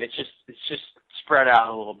it's just spread out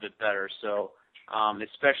a little bit better. So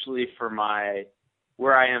especially for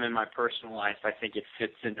where I am in my personal life, I think it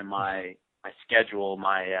fits into my schedule,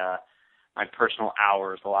 my personal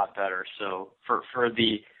hours a lot better. So for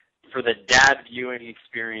the dad viewing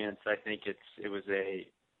experience, I think it was a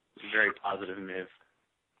very positive move.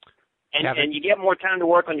 And you get more time to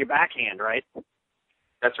work on your backhand, right?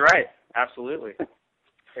 That's right. Absolutely.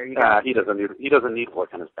 There you go. He doesn't need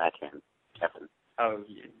work on his backhand, Kevin. Oh,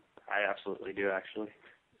 yeah, I absolutely do, actually.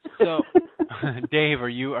 So, Dave, are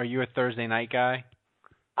you a Thursday night guy?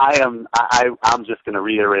 I am. I'm just going to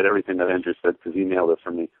reiterate everything that Andrew said because he nailed it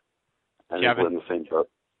for me. I think we're in the same boat.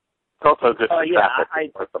 It's also good for traffic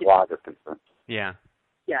as far as the blog is concerned. Yeah.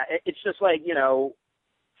 Yeah, it's just like,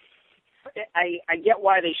 I get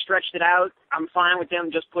why they stretched it out. I'm fine with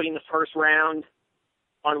them just putting the first round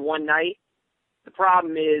on one night. The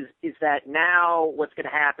problem is that now what's going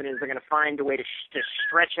to happen is they're going to find a way to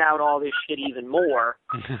stretch out all this shit even more.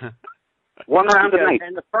 One round a night.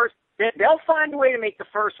 And they'll find a way to make the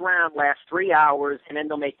first round last 3 hours, and then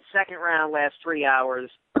they'll make the second round last 3 hours,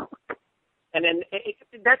 and then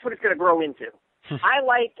that's what it's going to grow into. I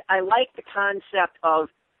like the concept of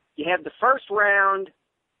you have the first round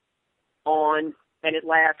on, and it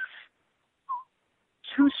lasts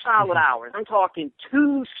 2 solid hours. I'm talking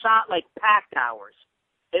 2 packed hours.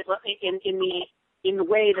 In the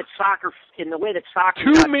way that soccer 2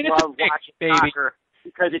 minutes love watching baby. soccer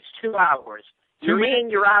because it's 2 hours. You're in,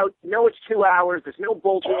 you're out. No, it's 2 hours. There's no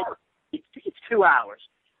bullshit. It's 2 hours.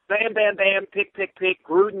 Bam, bam, bam. Pick.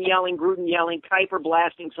 Gruden yelling. Kuiper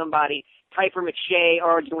blasting somebody. Kuiper McShay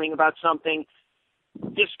arguing about something.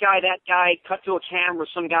 This guy, that guy, cut to a camera,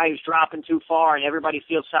 some guy who's dropping too far, and everybody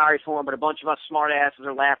feels sorry for him, but a bunch of us smart asses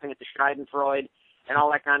are laughing at the Schadenfreude and all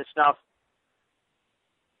that kind of stuff.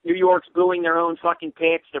 New York's booing their own fucking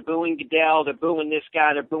picks. They're booing Goodell. They're booing this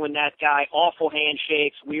guy. They're booing that guy. Awful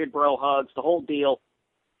handshakes, weird bro hugs, the whole deal.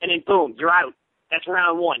 And then boom, you're out. That's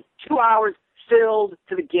round one. 2 hours filled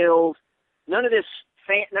to the gills. None of this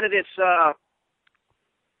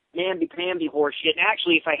namby-pamby horse shit. And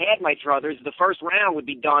actually, if I had my druthers, the first round would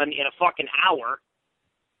be done in a fucking hour,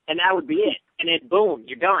 and that would be it. And then boom,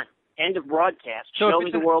 you're done. End of broadcast. So Show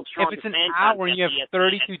me the world's strongest. If it's an hour and you have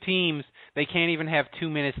 32 teams, they can't even have 2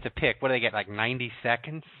 minutes to pick. What do they get, like 90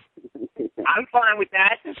 seconds? I'm fine with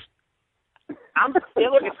that. Let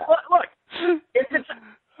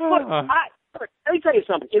me tell you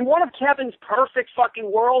something. In one of Kevin's perfect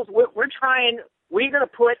fucking worlds, we're going to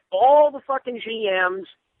put all the fucking GMs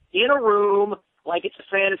in a room like it's a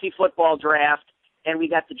fantasy football draft, and we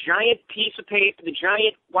got the giant piece of paper, the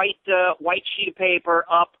giant white sheet of paper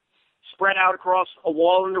up, spread out across a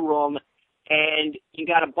wall in the room, and you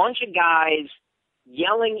got a bunch of guys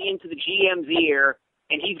yelling into the GM's ear,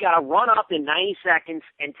 and he's got to run up in 90 seconds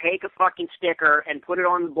and take a fucking sticker and put it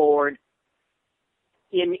on the board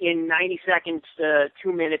in 90 seconds,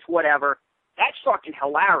 2 minutes, whatever. That's fucking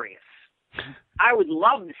hilarious. I would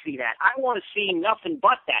love to see that. I want to see nothing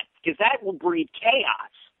but that, because that will breed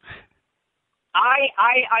chaos. I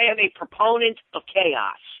am a proponent of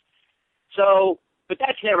chaos. So, but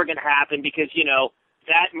that's never going to happen because,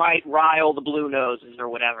 that might rile the Blue Noses or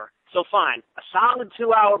whatever. So fine, a solid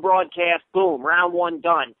 2-hour broadcast, boom, round one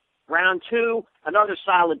done. Round two, another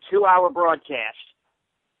solid 2-hour broadcast.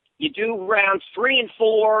 You do rounds 3 and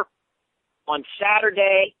 4 on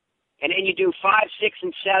Saturday, and then you do 5, 6,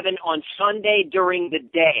 and 7 on Sunday during the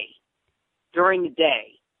day.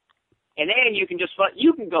 And then you can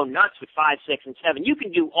go nuts with 5, 6, and 7. You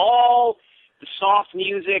can do all the soft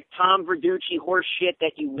music, Tom Verducci horse shit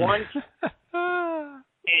that you want.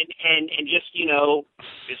 and just,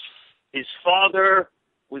 his father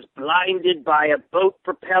was blinded by a boat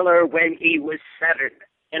propeller when he was 7,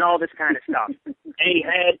 and all this kind of stuff. And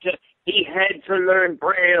he had to learn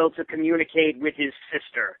Braille to communicate with his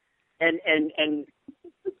sister. And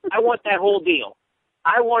I want that whole deal.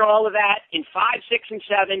 I want all of that in 5, 6, and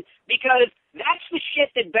 7 because that's the shit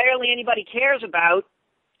that barely anybody cares about.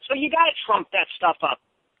 So you got to trump that stuff up.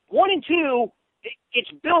 1 and 2,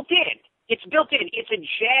 it's built in. It's built in. It's a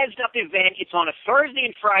jazzed up event. It's on a Thursday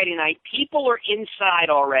and Friday night. People are inside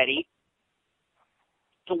already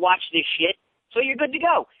to watch this shit. So you're good to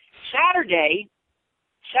go. Saturday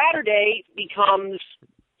becomes,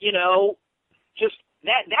 just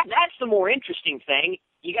that's the more interesting thing.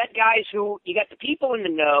 You got you got the people in the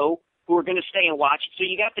know who are going to stay and watch it. So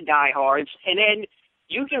you got the diehards, and then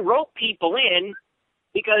you can rope people in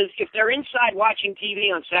because if they're inside watching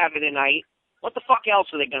TV on Saturday night, what the fuck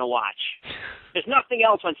else are they going to watch? There's nothing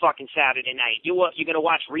else on fucking Saturday night. You're going to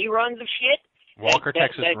watch reruns of shit? Walker,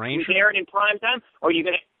 Texas Rangers? Aired in prime time? Or you're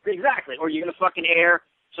going to fucking air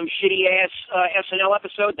some shitty-ass SNL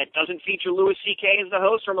episode that doesn't feature Louis C.K. as the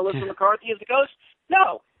host or Melissa McCarthy as the host?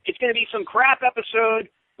 No. It's going to be some crap episode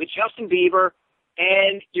with Justin Bieber,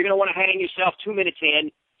 and you're going to want to hang yourself 2 minutes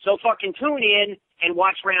in. So fucking tune in and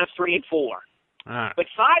watch rounds 3 and 4. But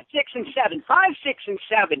 5, 6, and 7. 5, 6, and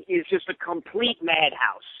 7 is just a complete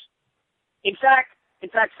madhouse. In fact,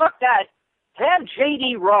 fuck that. Have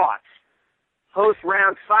J.D. Roth host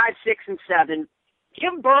rounds 5, 6, and 7.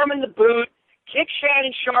 Give Berman the boot. Kick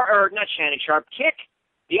kick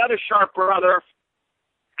the other Sharp brother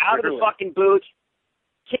out of the fucking boot.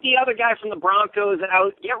 Kick the other guy from the Broncos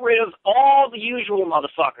out. Get rid of all the usual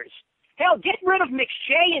motherfuckers. Hell, get rid of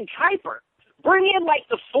McShay and Kuiper. Bring in like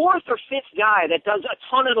the 4th or 5th guy that does a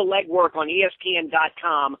ton of the legwork on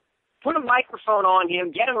ESPN.com. Put a microphone on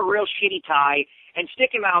him, get him a real shitty tie, and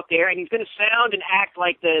stick him out there, and he's going to sound and act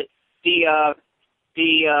like the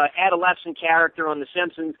adolescent character on The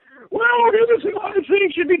Simpsons. Well, I think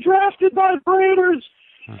he should be drafted by the Raiders.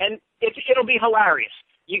 And it'll be hilarious.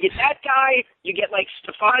 You get that guy, you get like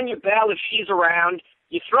Stefania Bell if she's around,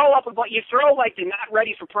 you throw like the not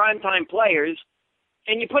ready for primetime players,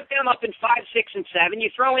 and you put them up in 5, 6, and 7. You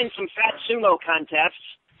throw in some fat sumo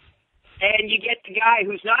contests, and you get the guy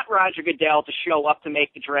who's not Roger Goodell to show up to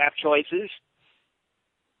make the draft choices.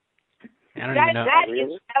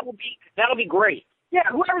 That'll be great. Yeah,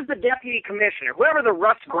 whoever's the deputy commissioner, whoever the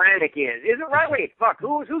Russ Granick is it right? Wait, fuck,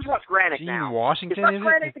 who's Russ Granick now? Gene Washington,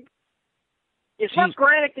 is Russ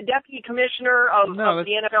Granick the deputy commissioner of the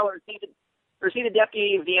NFL, or is he the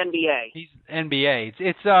deputy of the NBA? He's NBA.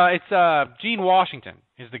 It's Gene Washington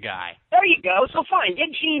is the guy. There you go. So fine,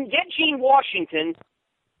 get Gene Washington,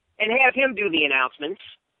 and have him do the announcements,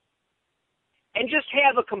 and just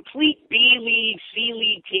have a complete B League, C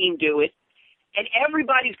League team do it. and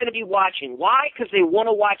everybody's going to be watching. Why? Because they want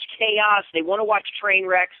to watch chaos. They want to watch train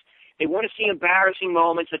wrecks. They want to see embarrassing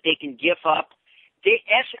moments that they can gif up.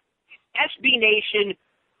 SB Nation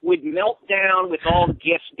would melt down with all the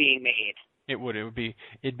gifs being made.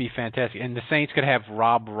 It'd be fantastic. And the Saints could have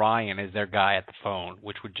Rob Ryan as their guy at the phone,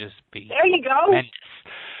 which would just be there you go. Tremendous.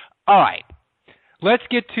 All right. Let's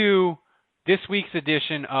get to this week's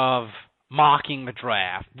edition of Mocking the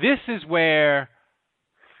Draft. This is where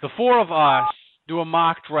the four of us do a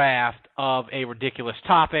mock draft of a ridiculous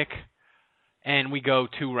topic, and we go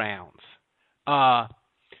 2 rounds.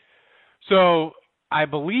 So I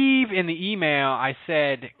believe in the email I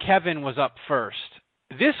said Kevin was up first.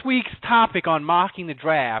 This week's topic on Mocking the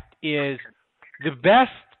Draft is the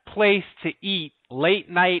best place to eat late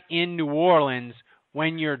night in New Orleans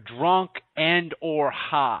when you're drunk and or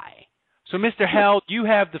high. So, Mr. Held, you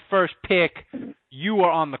have the first pick. You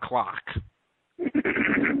are on the clock.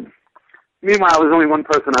 Meanwhile, there's only one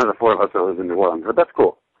person out of the four of us that lives in New Orleans, but that's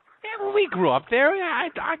cool. Yeah, well, we grew up there. I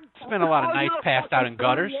spent a lot of nights passed out in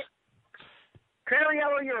gutters.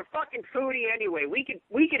 Cariello, you're a fucking foodie anyway. We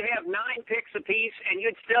could have 9 picks apiece, and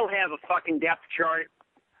you'd still have a fucking depth chart.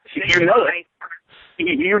 You know it.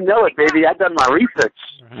 You know it, baby. I've done my research.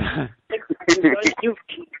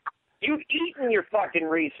 You've eaten your fucking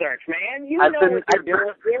research, man. You know what you're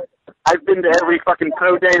doing. I've been to every fucking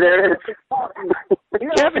pro day there is.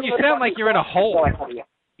 Kevin, you sound like you're in a hole.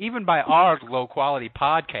 Even by our low-quality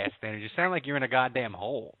podcast standards, you sound like you're in a goddamn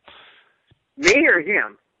hole. Me or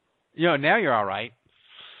him? Now you're all right.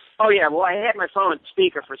 Oh, yeah. Well, I had my phone on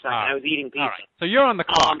speaker for a second. I was eating pizza. All right. So you're on the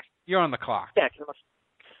clock. You're on the clock. Yeah.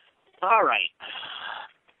 All right.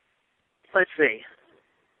 Let's see.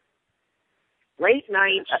 Late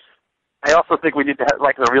nights. I also think we need to have,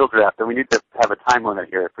 like the real draft, and we need to have a time limit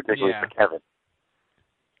here, particularly for Kevin.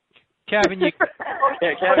 Kevin, you...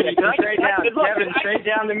 Kevin, you can trade down. Kevin, trade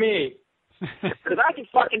down to me. Because I can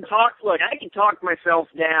fucking talk. Look, I can talk myself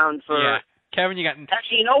down for... Yeah. Kevin, you got...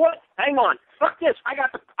 Actually, you know what? Hang on. Fuck this. I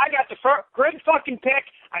got the great fucking pick.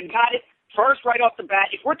 I got it first right off the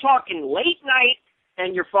bat. If we're talking late night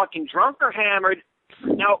and you're fucking drunk or hammered...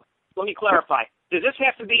 Now, let me clarify. Does this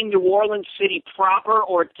have to be New Orleans City proper,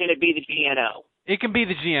 or can it be the GNO? It can be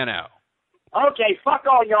the GNO. Okay, fuck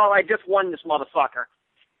all y'all. I just won this motherfucker.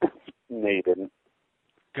 No, you didn't.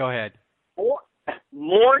 Go ahead.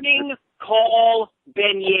 Morning call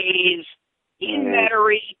beignets in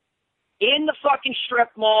Metairie, in the fucking strip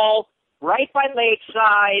mall, right by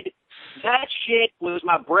Lakeside. That shit was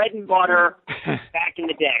my bread and butter back in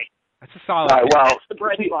the day. That's a solid. That's the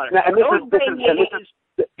bread and butter. Those beignets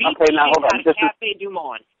beat me out of Cafe Du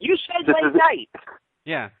Monde. You said late night.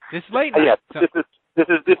 Yeah, this late night. Yeah, this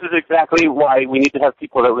is exactly why we need to have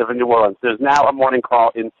people that live in New Orleans. There's now a morning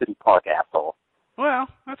call in City Park, asshole. Well,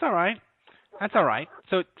 that's all right. That's all right.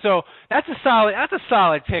 So that's a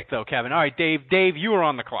solid pick though, Kevin. All right, Dave, you are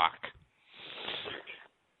on the clock.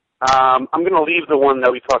 I'm going to leave the one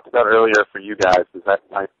that we talked about earlier for you guys, because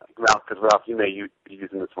Ralph, you may be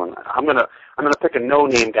using this one. I'm going to pick a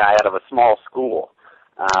no-name guy out of a small school.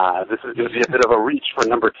 This is going to be a bit of a reach for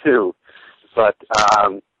number 2, but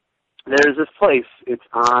there's this place. It's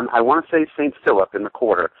on, I want to say, St. Philip in the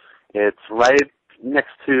Quarter. It's right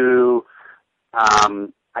next to,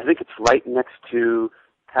 I think it's right next to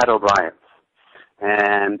Pat O'Brien's,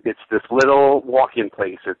 and it's this little walk-in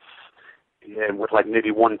place. It's with like maybe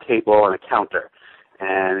one table and a counter,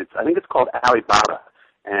 and I think it's called Alibaba,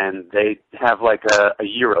 and they have like a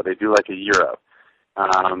gyro. They do like a gyro.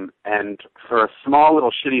 And for a small little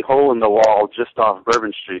shitty hole in the wall just off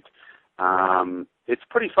Bourbon Street, it's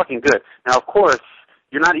pretty fucking good. Now, of course,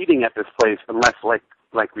 you're not eating at this place unless, like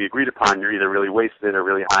we agreed upon, you're either really wasted or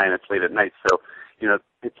really high and it's late at night. So,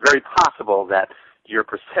 it's very possible that your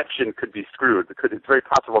perception could be screwed. It's very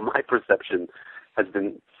possible my perception has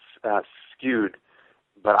been skewed.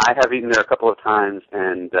 But I have eaten there a couple of times,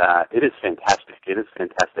 and it is fantastic. It is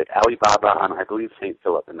fantastic. Alibaba on, I believe, St.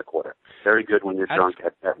 Philip in the Quarter. Very good when you're drunk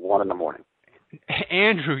at 1 in the morning.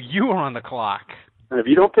 Andrew, you are on the clock. And if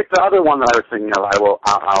you don't pick the other one that I was thinking of,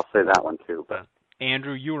 I'll say that one too. But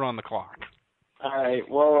Andrew, you are on the clock. All right.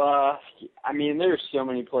 Well, there's so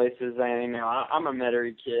many places. I'm a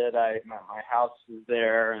Metairie kid. My house is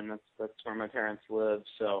there, and that's where my parents live.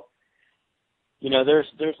 So,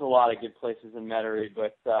 there's a lot of good places in Metairie.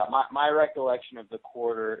 But my recollection of the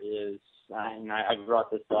Quarter is, and I brought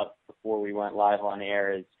this up before we went live on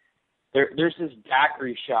air, is there's this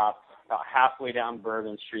daiquiri shop about halfway down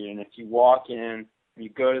Bourbon Street, and if you walk in, you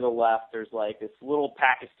go to the left, there's like this little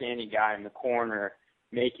Pakistani guy in the corner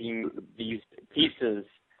making these pieces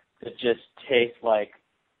that just taste like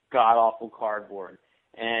god-awful cardboard.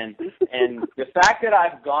 And the fact that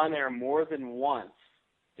I've gone there more than once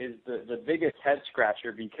is the biggest head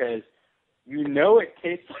scratcher, because you know it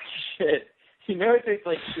tastes like shit. You know it tastes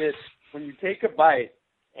like shit when you take a bite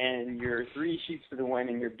and you're 3 sheets to the wind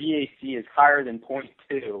and your BAC is higher than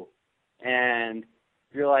 0.2, and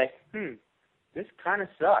you're like, this kind of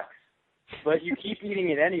sucks. But you keep eating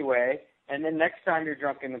it anyway, and then next time you're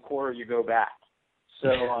drunk in the quarter, you go back. So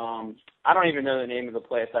I don't even know the name of the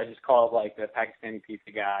place. I just call it like the Pakistani pizza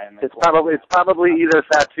guy. And it's probably either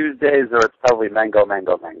Fat Tuesdays or it's probably Mango.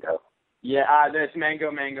 Yeah, it's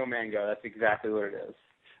Mango. That's exactly what it is.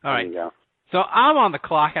 All right. So I'm on the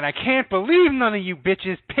clock, and I can't believe none of you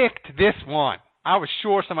bitches picked this one. I was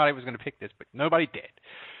sure somebody was going to pick this, but nobody did.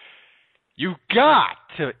 You got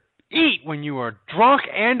to eat when you are drunk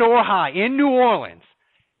and or high in New Orleans.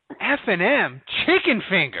 F&M chicken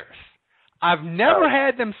fingers. I've never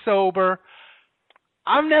had them sober.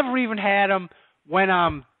 I've never even had them when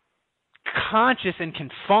I'm conscious and can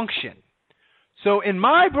function. So in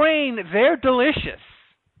my brain, they're delicious.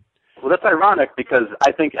 Well, that's ironic, because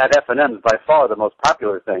I think at F&M is by far the most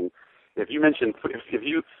popular thing. If you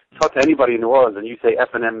talk to anybody in New Orleans and you say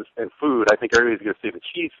F&M's and food, I think everybody's going to say the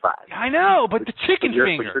cheese fries. I know, but the chicken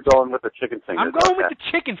fingers. But you're going with the chicken fingers. I'm going with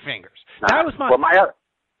the chicken fingers. That was my. Well,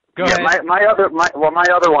 Go ahead. My other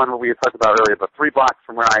one, what we had talked about earlier, but 3 blocks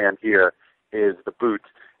from where I am here, is the Boot,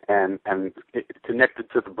 and connected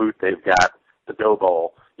to the Boot, they've got the Dough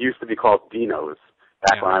Bowl. It used to be called Dino's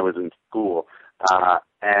back when I was in school.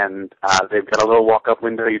 And they've got a little walk-up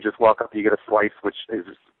window. You just walk up, you get a slice, which is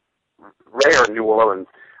rare in New Orleans.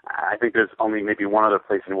 I think there's only maybe one other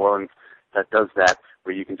place in New Orleans that does that,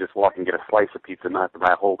 where you can just walk and get a slice of pizza, not to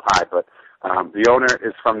buy a whole pie. But the owner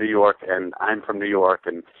is from New York, and I'm from New York,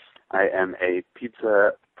 and I am a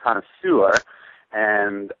pizza connoisseur.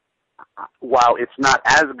 And while it's not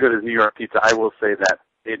as good as New York pizza, I will say that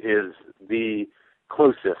it is the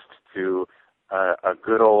closest to a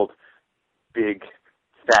good old big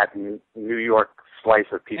fat New York slice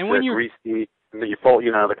of pizza. And when greasy, and you fold,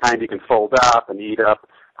 the kind you can fold up and eat up.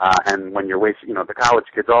 And when you're wasting, the college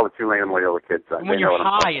kids, all the Tulane and Loyola kids. When you're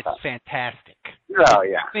high, it's fantastic. Oh,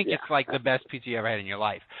 yeah. I think it's like the best pizza you ever had in your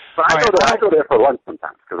life. But I go there for lunch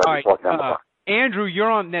sometimes, because I just walk down the block. Andrew, you're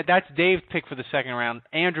on. That's Dave's pick for the second round.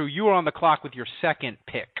 Andrew, you are on the clock with your second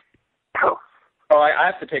pick. Oh, I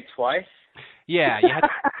have to pick twice? Yeah, you have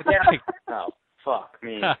to pick. Oh, fuck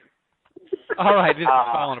me. All right, this is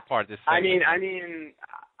falling apart. This segment. I mean,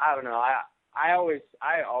 I don't know. I always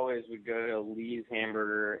would go to Lee's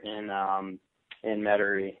Hamburger in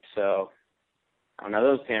Metairie. So I don't know.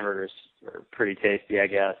 Those hamburgers are pretty tasty, I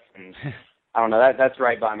guess. And I don't know. That's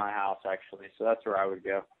right by my house, actually. So that's where I would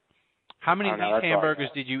go. How many Lee's hamburgers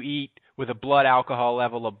did you eat with a blood alcohol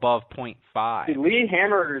level above 0.5? Dude, Lee's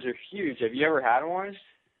hamburgers are huge. Have you ever had one?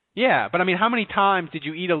 Yeah, but I mean, how many times did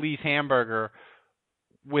you eat a Lee's hamburger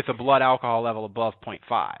with a blood alcohol level above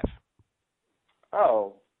 0.5?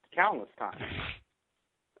 Oh, countless times.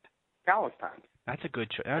 Countless times. That's a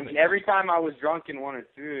good choice. I mean, every time I was drunk and wanted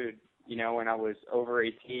food, when I was over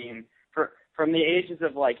 18, from the ages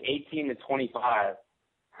of like 18 to 25,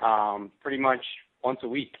 pretty much once a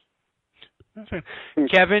week.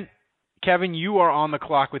 Kevin, you are on the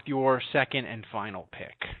clock with your second and final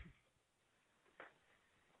pick.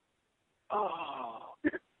 Oh,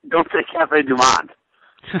 don't say Cafe Du Monde.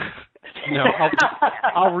 No,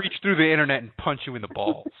 I'll reach through the internet and punch you in the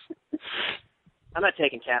balls. I'm not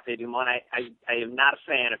taking Cafe Du Monde. I am not a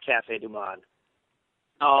fan of Cafe Du Monde.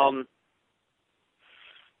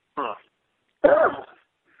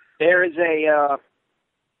 There is a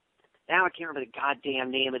now I can't remember the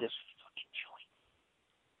goddamn name of this fucking joint.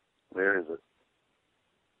 Where is it?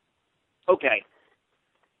 Okay.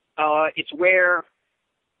 It's where.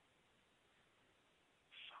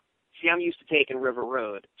 See, I'm used to taking River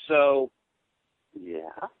Road, so yeah,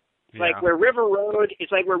 it's like where River Road.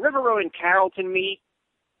 It's like where River Road and Carrollton meet.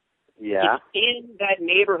 Yeah, it's in that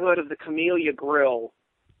neighborhood of the Camellia Grill.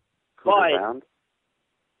 Cooter Browns.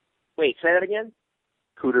 Wait, say that again.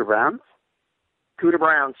 Cooter Browns. Cooter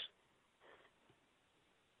Browns.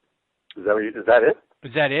 Is that it?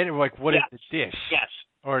 Is that it? Or like, what is the dish? Yes.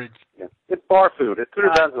 Or it's bar food. It's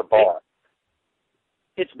Cooter Browns is a bar.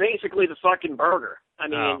 It's basically the fucking burger.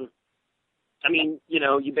 I mean,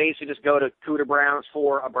 you basically just go to Cooter Browns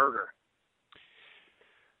for a burger.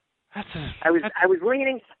 I was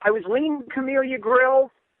leaning Camellia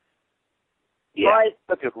Grill. Yeah.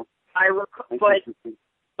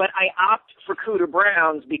 But I opt for Cooter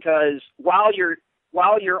Browns because while you're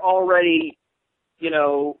already,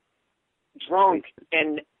 drunk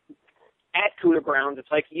and at Cooter Browns,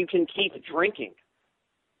 it's like you can keep drinking.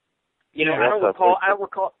 You know, I don't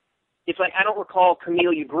recall. It's like I don't recall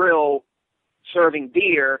Camellia Grill serving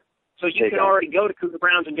beer, so you can already go to Cougar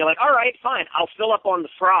Brown's and be like, all right, fine, I'll fill up on the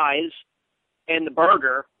fries and the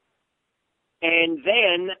burger, and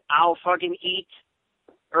then I'll fucking eat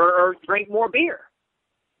or drink more beer.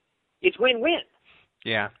 It's win-win.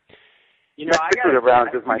 Yeah. You know, Cougar Brown's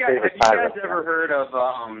is my favorite. Have you guys ever heard of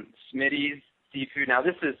Smitty's Seafood? Now,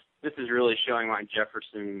 this is really showing my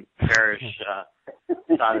Jefferson Parish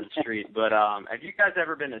side of the street. But have you guys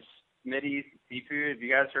ever been to Smitty's Seafood? Have you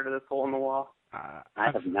guys heard of this hole in the wall? I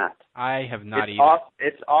have not. I have not either.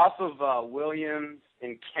 It's off of Williams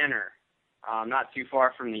and Kenner, not too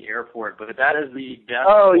far from the airport. But that is the best.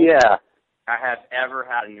 Oh yeah. I have ever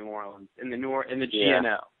had in New Orleans in the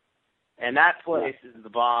GNO, and that place is the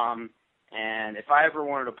bomb. And if I ever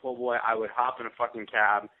wanted a po' boy, I would hop in a fucking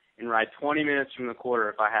cab and ride 20 minutes from the quarter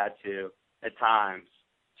if I had to at times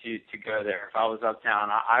to go there. If I was uptown,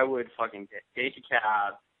 I would fucking take a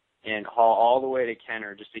cab and haul all the way to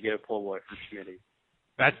Kenner just to get a po' boy from Schmitty.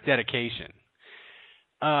 That's dedication.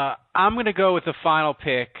 I'm going to go with the final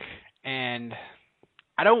pick, and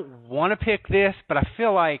I don't want to pick this, but I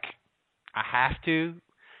feel like I have to.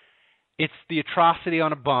 It's the atrocity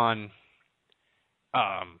on a bun.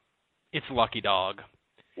 It's Lucky Dog.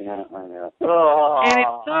 Yeah, I know. And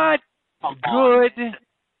it's not good,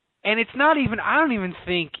 and it's not even, I don't even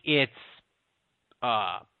think it's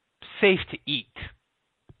safe to eat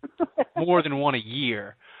more than one a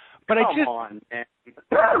year. But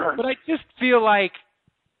But I just feel like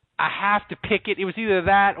I have to pick it. It was either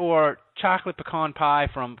that or chocolate pecan pie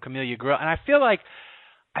from Camellia Grill. And I feel like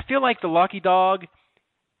the Lucky Dog,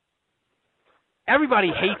 everybody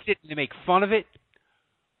hates it and they make fun of it.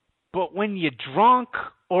 But when you're drunk,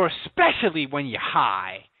 or especially when you're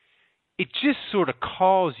high, it just sort of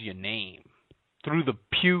calls your name through the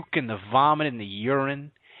puke and the vomit and the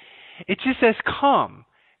urine. It just says, come.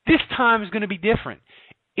 This time is going to be different.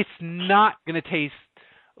 It's not going to taste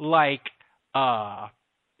like a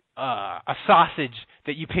sausage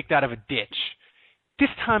that you picked out of a ditch. This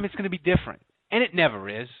time it's going to be different. And it never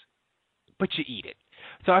is. But you eat it.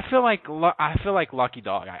 So I feel like Lucky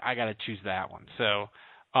Dog. I got to choose that one. So...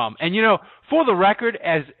 and you know, for the record,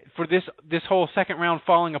 as for this whole second round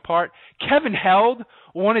falling apart, Kevin Held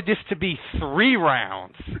wanted this to be 3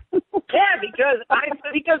 rounds. Yeah, because I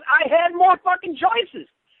had more fucking choices.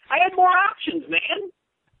 I had more options, man.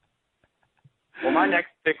 Well, my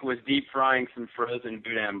next pick was deep frying some frozen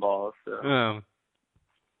boudin balls. So.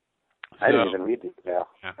 I didn't even read these. Yeah.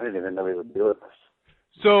 I didn't even know he would do it.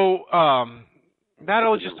 So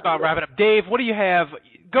that'll just about wrap it up. Dave, what do you have?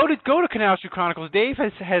 Go to Canal Street Chronicles. Dave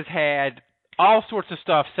has had all sorts of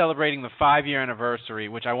stuff celebrating the 5-year anniversary,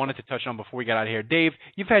 which I wanted to touch on before we got out of here. Dave,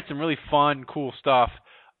 you've had some really fun, cool stuff.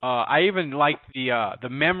 I even liked the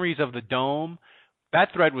memories of the Dome.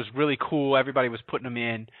 That thread was really cool. Everybody was putting them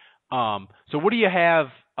in. So what do you have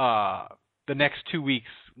the next 2 weeks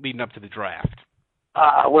leading up to the draft?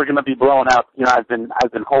 We're going to be blowing out. You know, I've been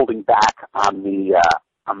holding back on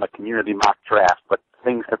the community mock draft, but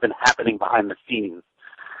things have been happening behind the scenes,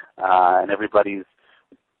 and everybody's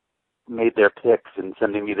made their picks and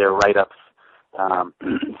sending me their write-ups.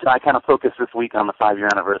 So I kind of focus this week on the 5-year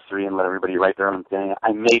anniversary and let everybody write their own thing.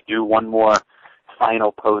 I may do one more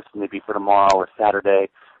final post maybe for tomorrow or Saturday,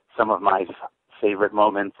 some of my favorite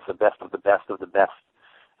moments, the best of the best of the best,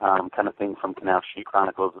 kind of thing from Canal Street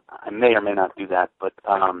Chronicles. I may or may not do that, but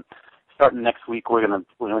starting next week, we're gonna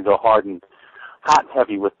go hard and hot and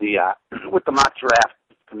heavy with the mock draft,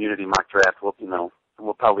 community mock draft.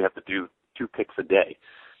 We'll probably have to do 2 picks a day,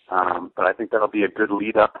 but I think that'll be a good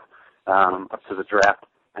lead up to the draft.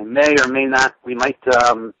 I may or may not. We might do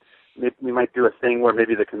a thing where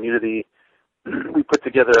maybe the community we put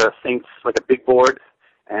together a Saints, like a big board,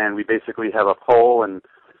 and we basically have a poll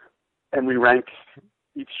and we rank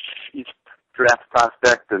each draft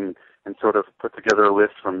prospect and sort of put together a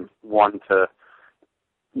list from 1 to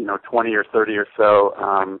 20 or 30 or so,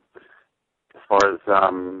 as far as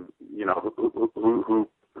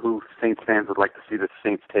who Saints fans would like to see the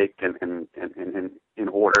Saints take in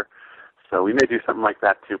order. So we may do something like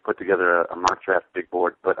that too, put together a mock draft big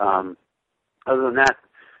board. But other than that,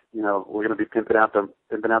 we're going to be pimping out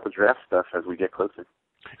the draft stuff as we get closer.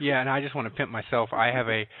 Yeah, and I just want to pimp myself.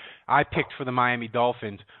 I picked for the Miami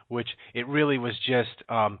Dolphins, which it really was just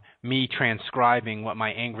me transcribing what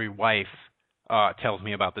my angry wife tells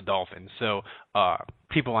me about the Dolphins. So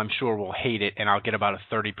people, I'm sure, will hate it, and I'll get about a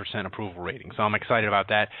 30% approval rating. So I'm excited about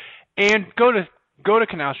that. And go to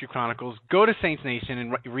Canal Street Chronicles, go to Saints Nation,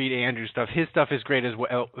 and read Andrew's stuff. His stuff is great as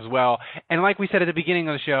well. And like we said at the beginning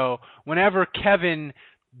of the show, whenever Kevin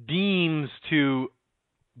deems to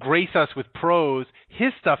grace us with prose.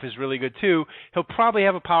 His stuff is really good too. He'll probably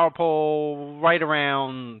have a power poll right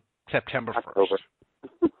around September 1st.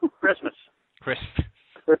 Christmas.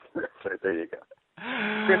 There you go.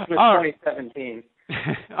 Christmas 2017.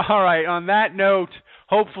 All right. On that note,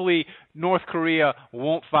 hopefully North Korea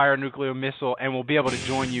won't fire a nuclear missile, and we'll be able to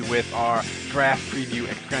join you with our draft preview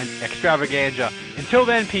extravaganza. Until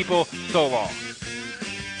then, people, so long.